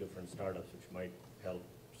in 2 different startups, which might help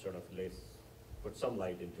sort of put some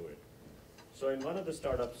light into it. So in one of the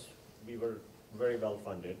startups, we were very well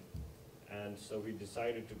funded. And so we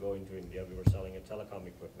decided to go into India. We were selling a telecom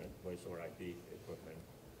equipment, voice over IP equipment.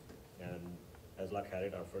 And as luck had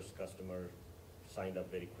it, our first customer signed up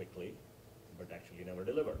very quickly, but actually never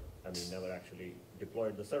delivered. I mean, never actually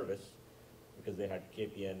deployed the service because they had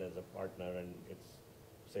KPN as a partner, and it's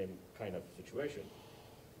same kind of situation.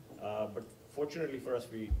 But fortunately for us,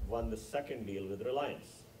 we won the second deal with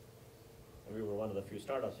Reliance. And we were one of the few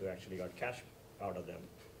startups who actually got cash out of them.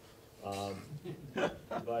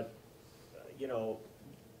 But you know,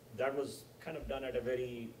 that was kind of done at a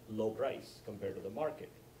very low price compared to the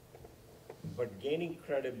market. But gaining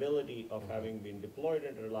credibility of having been deployed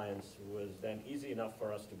at Reliance was then easy enough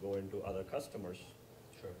for us to go into other customers.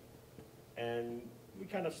 Sure. And we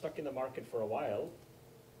kind of stuck in the market for a while.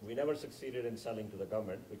 We never succeeded in selling to the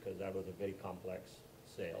government because that was a very complex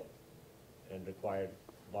sale and required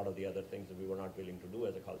a lot of the other things that we were not willing to do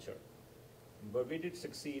as a culture. But we did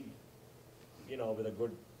succeed, you know, with a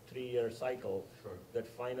good 3-year cycle. Sure. That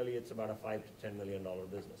finally it's about a $5 to $10 million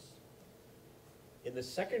business. In the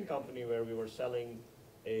second company where we were selling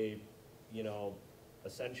a, you know,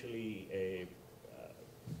 essentially a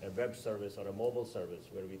web service or a mobile service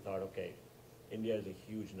where we thought, okay, India is a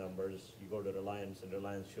huge numbers. You go to Reliance and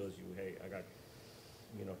Reliance shows you, hey, I got,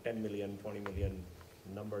 you know, 10 million, 20 million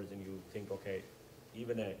numbers, and you think, okay,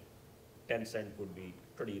 even a 10 cent would be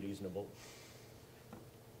pretty reasonable.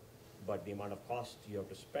 But the amount of cost you have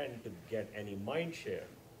to spend to get any mind share,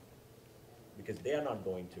 because they are not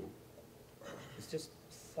going to, it's just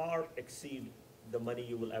far exceed the money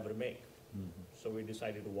you will ever make. So we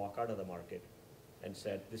decided to walk out of the market and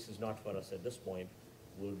said, this is not for us at this point.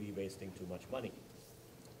 We'll be wasting too much money.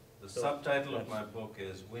 The So subtitle of that's- my book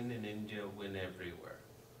is Win in India, Win Everywhere.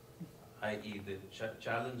 I.e. the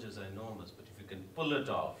challenge is enormous, but if you can pull it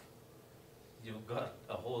off, you've got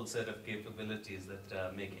a whole set of capabilities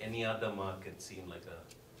that make any other market seem like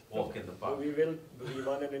a walk in the park. We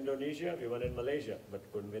won in Indonesia, we won in Malaysia, but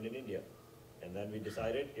couldn't win in India. And then we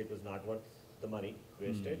decided it was not worth the money,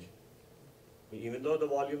 wastage. Even though the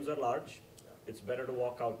volumes are large, it's better to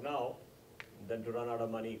walk out now than to run out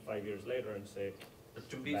of money 5 years later and say. But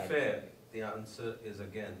to be bad. fair, the answer is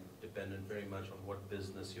again dependent very much on what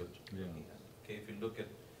business you're looking at. Okay, if you look at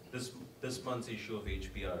this month's issue of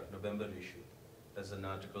HBR, November issue, there's an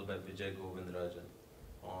article by Vijay Govindarajan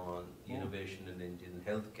on the innovation in Indian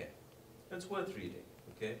healthcare. It's worth reading,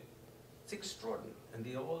 okay? It's extraordinary, and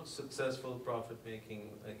they are all successful,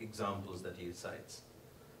 profit-making examples that he cites.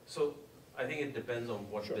 So I think it depends on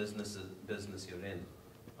what business you're in.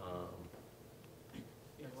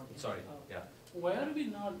 Sorry, yeah. Why are we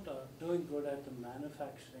not doing good at the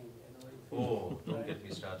manufacturing? You know, Don't get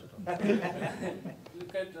me started on that.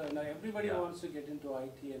 Look at now everybody wants to get into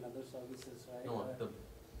IT and other services, right? No,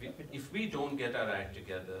 if we don't get our act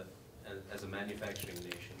together as a manufacturing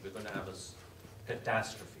nation, we're going to have a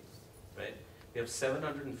catastrophe, right? We have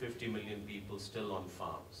 750 million people still on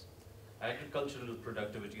farms. Agricultural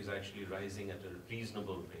productivity is actually rising at a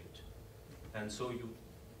reasonable rate. And so you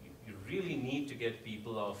really need to get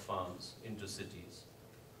people off farms into cities.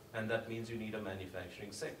 And that means you need a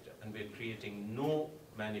manufacturing sector. And we're creating no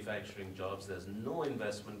manufacturing jobs. There's no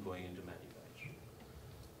investment going into manufacturing.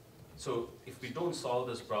 So if we don't solve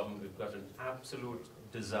this problem, we've got an absolute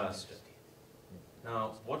disaster.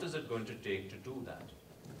 Now, what is it going to take to do that?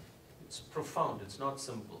 It's profound. It's not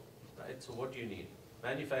simple, right? So what do you need?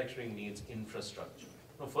 Manufacturing needs infrastructure.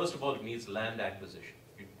 No, first of all, it needs land acquisition.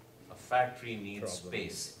 A factory needs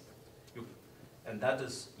space. And that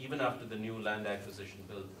is, even after the new land acquisition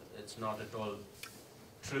bill, it's not at all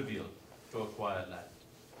trivial to acquire land.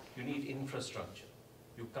 You need infrastructure.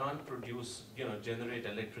 You can't produce, generate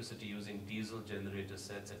electricity using diesel generator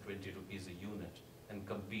sets at 20 rupees a unit and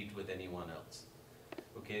compete with anyone else.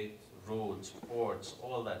 Okay, roads, ports,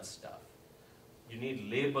 all that stuff. You need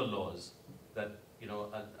labor laws that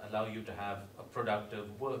allow you to have a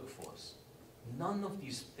productive workforce. None of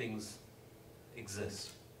these things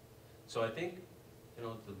exist. So I think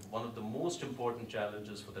one of the most important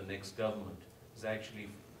challenges for the next government is actually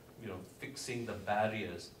fixing the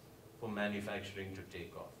barriers for manufacturing to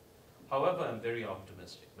take off. However, I'm very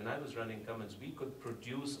optimistic. When I was running Cummins, we could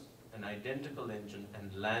produce an identical engine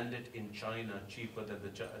and land it in China cheaper than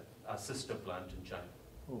our sister plant in China.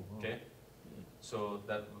 Oh, wow. Okay? So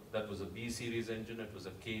that was a B series engine. It was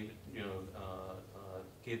a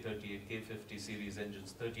K38, K50 series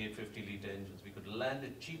engines, 3850 liter engines. We could land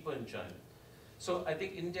it cheaper in China. So I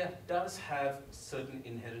think India does have certain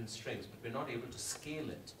inherent strengths, but we're not able to scale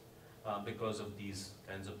it because of these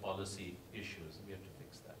kinds of policy issues. We have to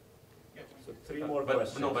fix that. So 3 more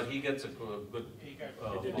questions. No, but he gets a good.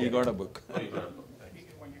 He got a book. Oh, he got a book.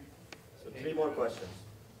 So 3 more questions.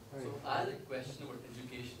 So I had a question about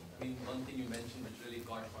education. I mean, one thing you mentioned which really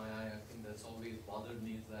caught my eye, I think that's always bothered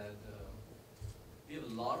me, is that we have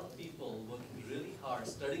a lot of people working really hard,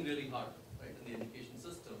 studying really hard, right, in the education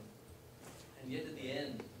system, and yet at the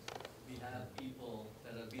end, we have people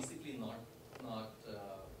that are basically not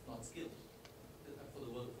skilled for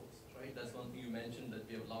the workforce, right? That's one thing you mentioned, that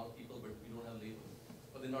we have a lot of people, but we don't have labor,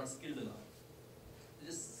 but they're not skilled enough.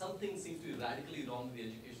 Just something seems to be radically wrong with the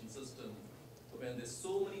education system when there's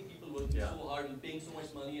so many people working so hard and paying so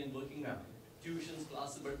much money and working tuitions,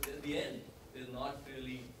 classes, but at the end, they're not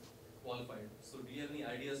really qualified. So do you have any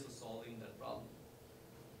ideas for solving that problem?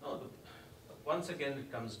 No, once again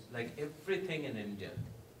it comes, like everything in India,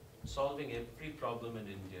 solving every problem in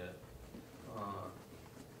India,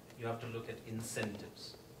 you have to look at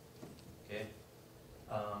incentives, okay?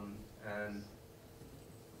 And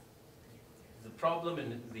the problem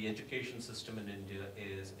in the education system in India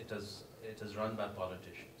is it is run by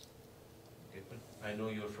politicians. Okay? But I know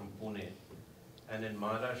you're from Pune, and in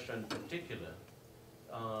Maharashtra in particular,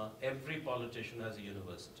 every politician has a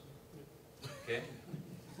university. Okay?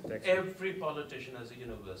 Every politician has a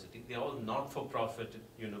university. They're all not-for-profit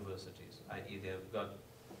universities, i.e. they've got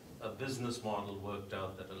a business model worked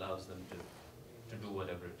out that allows them to do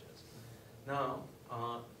whatever it is. Now,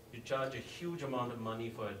 you charge a huge amount of money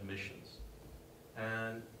for admissions,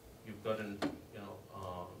 and you've got a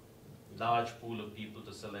large pool of people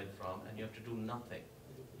to select from, and you have to do nothing.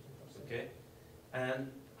 Okay?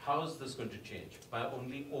 And how is this going to change? By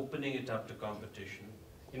only opening it up to competition,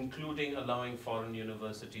 including allowing foreign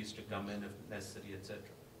universities to come in if necessary, etc.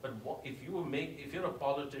 But if you're a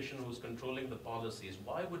politician who's controlling the policies,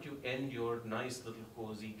 why would you end your nice little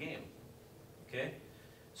cozy game? Okay?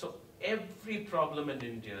 So every problem in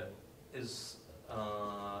India is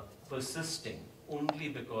persisting only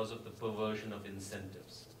because of the perversion of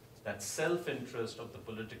incentives. That self-interest of the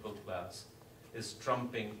political class is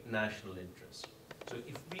trumping national interest. So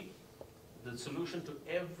the solution to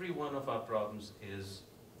every one of our problems is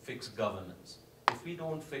fix governance. If we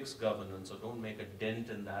don't fix governance or don't make a dent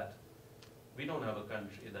in that, we don't have a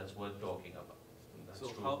country that's worth talking about. And that's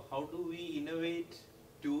true. How do we innovate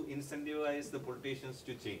to incentivize the politicians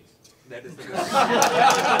to change? That is the question.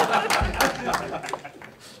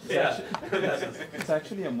 It's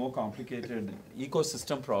actually a more complicated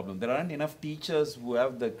ecosystem problem. There aren't enough teachers who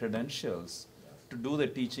have the credentials to do the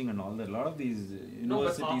teaching and all that. A lot of these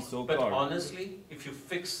universities, so-called. But honestly, if you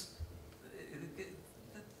fix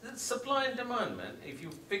it's supply and demand, man. If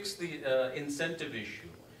you fix the incentive issue,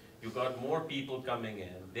 you got more people coming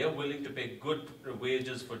in. They're willing to pay good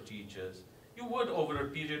wages for teachers. You would, over a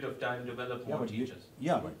period of time, develop more teachers.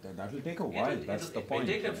 But that will take a while. That's the point.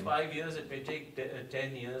 It may take 5 years. It may take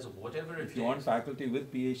 10 years, whatever it takes. If you want faculty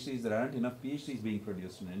with PhDs, there aren't enough PhDs being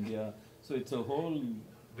produced in India. So it's a whole.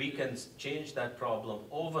 We can change that problem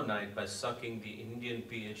overnight by sucking the Indian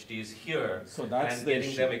PhDs here and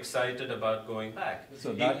getting them excited about going back.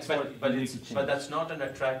 So that's but that's not an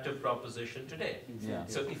attractive proposition today. Yeah.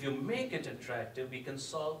 So if you make it attractive, we can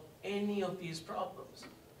solve any of these problems.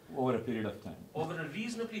 Over a period of time. Over a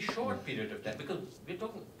reasonably short period of time, because we're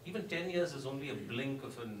talking, even 10 years is only a blink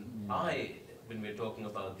of an eye when we're talking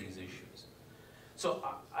about these issues. So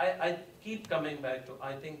I keep coming back to,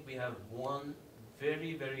 I think we have one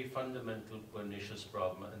very, very fundamental pernicious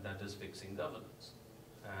problem, and that is fixing governance.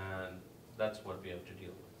 And that's what we have to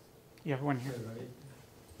deal with. Yeah, one here. Ravi.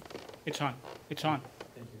 It's on. It's on.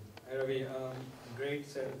 Thank you. Hi, Ravi. Great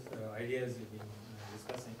set of ideas you've been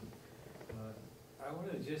discussing. I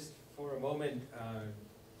want to just, for a moment,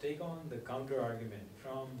 take on the counter-argument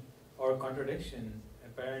from, or contradiction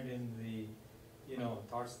apparent in the,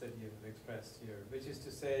 thoughts that you've expressed here, which is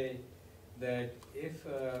to say that if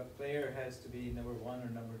a player has to be number 1 or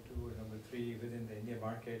number 2 or number 3 within the India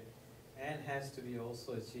market and has to be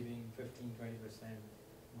also achieving 15–20%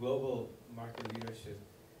 global market leadership,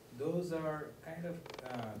 those are kind of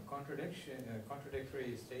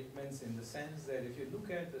contradictory statements in the sense that if you look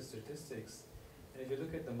at the statistics, and if you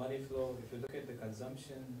look at the money flow, if you look at the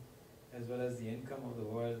consumption as well as the income of the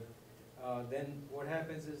world, then what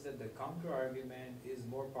happens is that the counter-argument is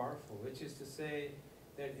more powerful, which is to say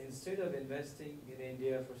that instead of investing in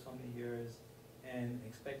India for so many years and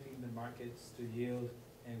expecting the markets to yield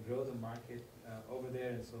and grow the market over there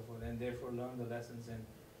and so forth, and therefore learn the lessons and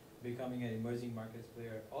becoming an emerging markets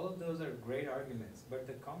player, all of those are great arguments, but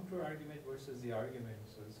the counter-argument versus the argument,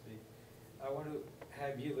 so to speak, I want to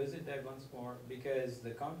have you visit that once more, because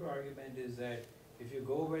the counter-argument is that if you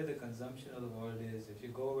go where the consumption of the world is, if you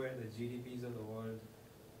go where the GDPs of the world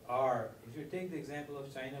are, if you take the example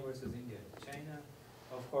of China versus India, China,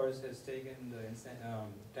 of course, has taken the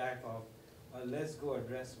tack of let's go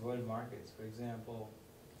address world markets. For example,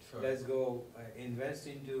 Sure. let's go invest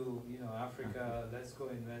into Africa. Let's go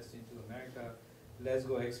invest into America. Let's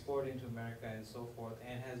go export into America and so forth,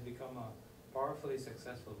 and has become a powerfully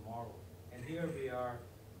successful model. And here we are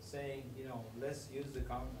saying, let's use the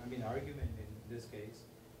argument in this case,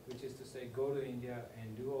 which is to say, go to India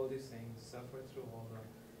and do all these things, suffer through all the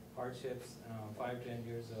hardships, 5-10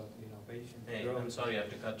 years of patient Hey, growth. I'm sorry, I have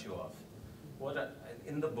to cut you off.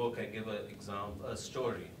 In the book, I give a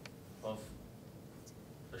story of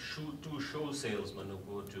two shoe salesmen who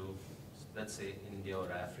go to, let's say, India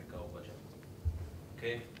or Africa or whatever.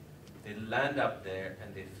 Okay, they land up there,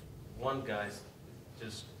 and one guy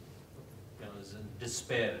just is in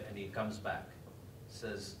despair, and he comes back,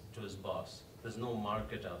 says to his boss, "There's no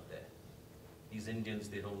market out there. These Indians,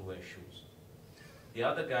 they don't wear shoes." The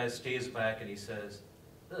other guy stays back and he says,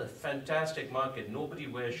 "There's a fantastic market. Nobody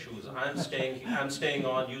wears shoes. I'm staying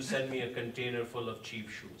on. You send me a container full of cheap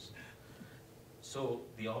shoes." So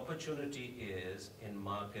the opportunity is in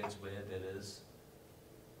markets where there is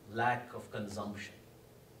lack of consumption.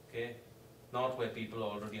 Okay, not where people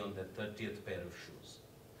are already on their 30th pair of shoes.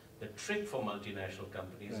 The trick for multinational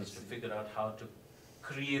companies is to figure out how to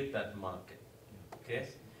create that market. Okay,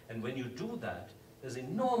 and when you do that, there's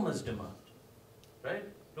enormous demand, right?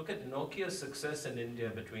 Look at Nokia's success in India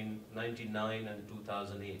between '99 and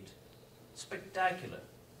 2008. Spectacular.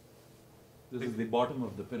 This is the bottom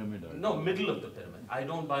of the pyramid. No, middle of the pyramid. I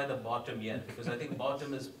don't buy the bottom yet, because I think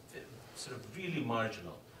bottom is sort of really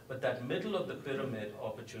marginal. But that middle of the pyramid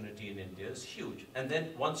opportunity in India is huge. And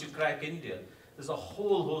then once you crack India, there's a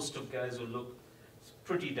whole host of guys who look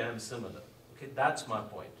pretty damn similar. Okay, that's my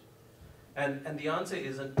point. And the answer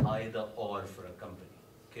isn't either or for a company.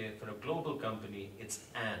 Okay, for a global company, it's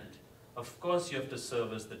and. Of course, you have to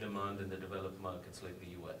service the demand in the developed markets like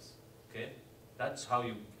the US. Okay, that's how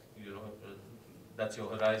that's your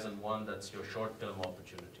horizon one, that's your short-term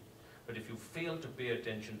opportunity. But if you fail to pay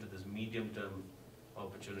attention to this medium-term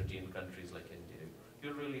opportunity in countries like India,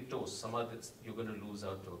 you're really toast. Some others, you're going to lose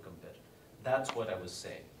out to a competitor. That's what I was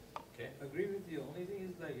saying. Okay? Agree with you. Only thing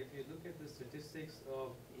is, like, if you look at the statistics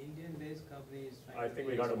of Indian-based companies trying I to think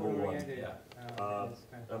be we got to move on.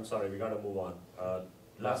 export-oriented, I'm sorry, we got to move on.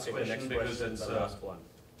 Last take the question, next because question, it's the last one.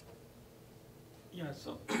 Yeah,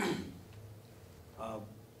 so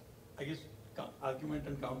I guess argument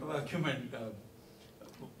and counter-argument.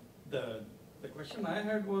 The question I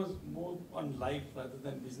had was more on life rather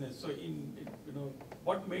than business. So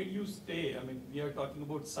what made you stay? I mean, we are talking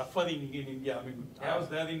about suffering in India. I mean, I was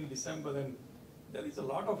there in December, and there is a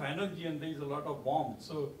lot of energy and there is a lot of warmth.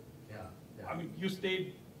 So, I mean, you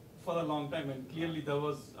stayed for a long time, and clearly there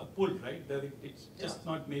was a pull, right? It's just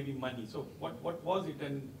not maybe money. So what was it?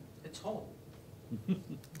 And it's home.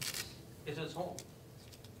 It is home.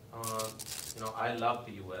 I love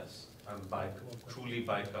the US. I'm truly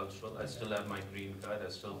bicultural. I still have my green card. I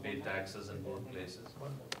still pay taxes in both places.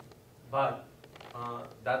 But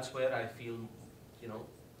that's where I feel,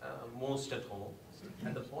 most at home.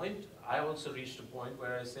 And the point, I also reached a point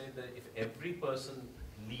where I say that if every person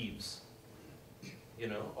leaves,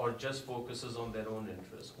 or just focuses on their own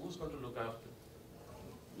interests, who's going to look after,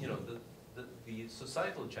 the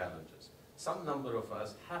societal challenges? Some number of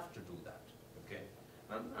us have to do that, okay?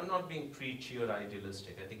 I'm not being preachy or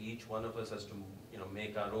idealistic. I think each one of us has to,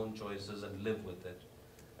 make our own choices and live with it.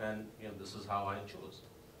 And, this is how I chose.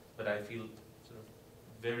 But I feel sort of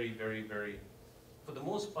very, very, very, for the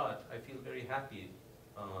most part, I feel very happy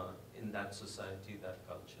in that society, that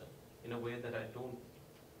culture, in a way that I don't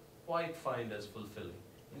quite find as fulfilling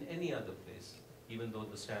in any other place, even though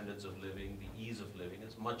the standards of living, the ease of living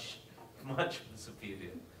is much, much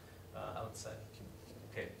superior outside.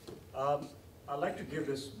 Okay. I'd like to give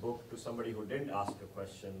this book to somebody who didn't ask a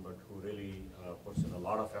question, but who really puts in a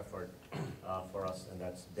lot of effort for us, and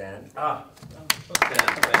that's Dan.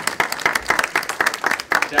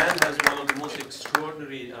 Dan has one of the most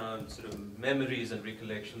extraordinary sort of memories and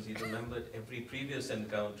recollections. He remembered every previous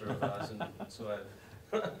encounter of ours, and so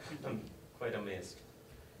I'm quite amazed.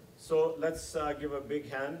 So let's give a big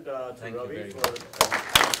hand to Thank you Ravi very for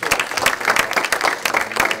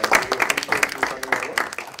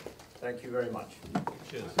Thank you very much.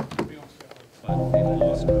 Cheers.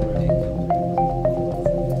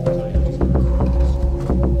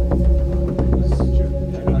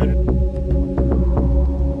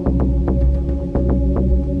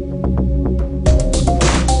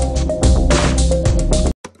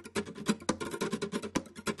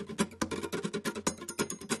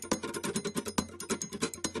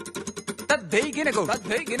 Ginako,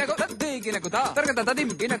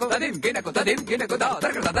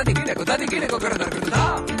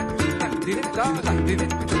 da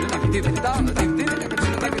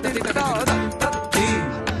da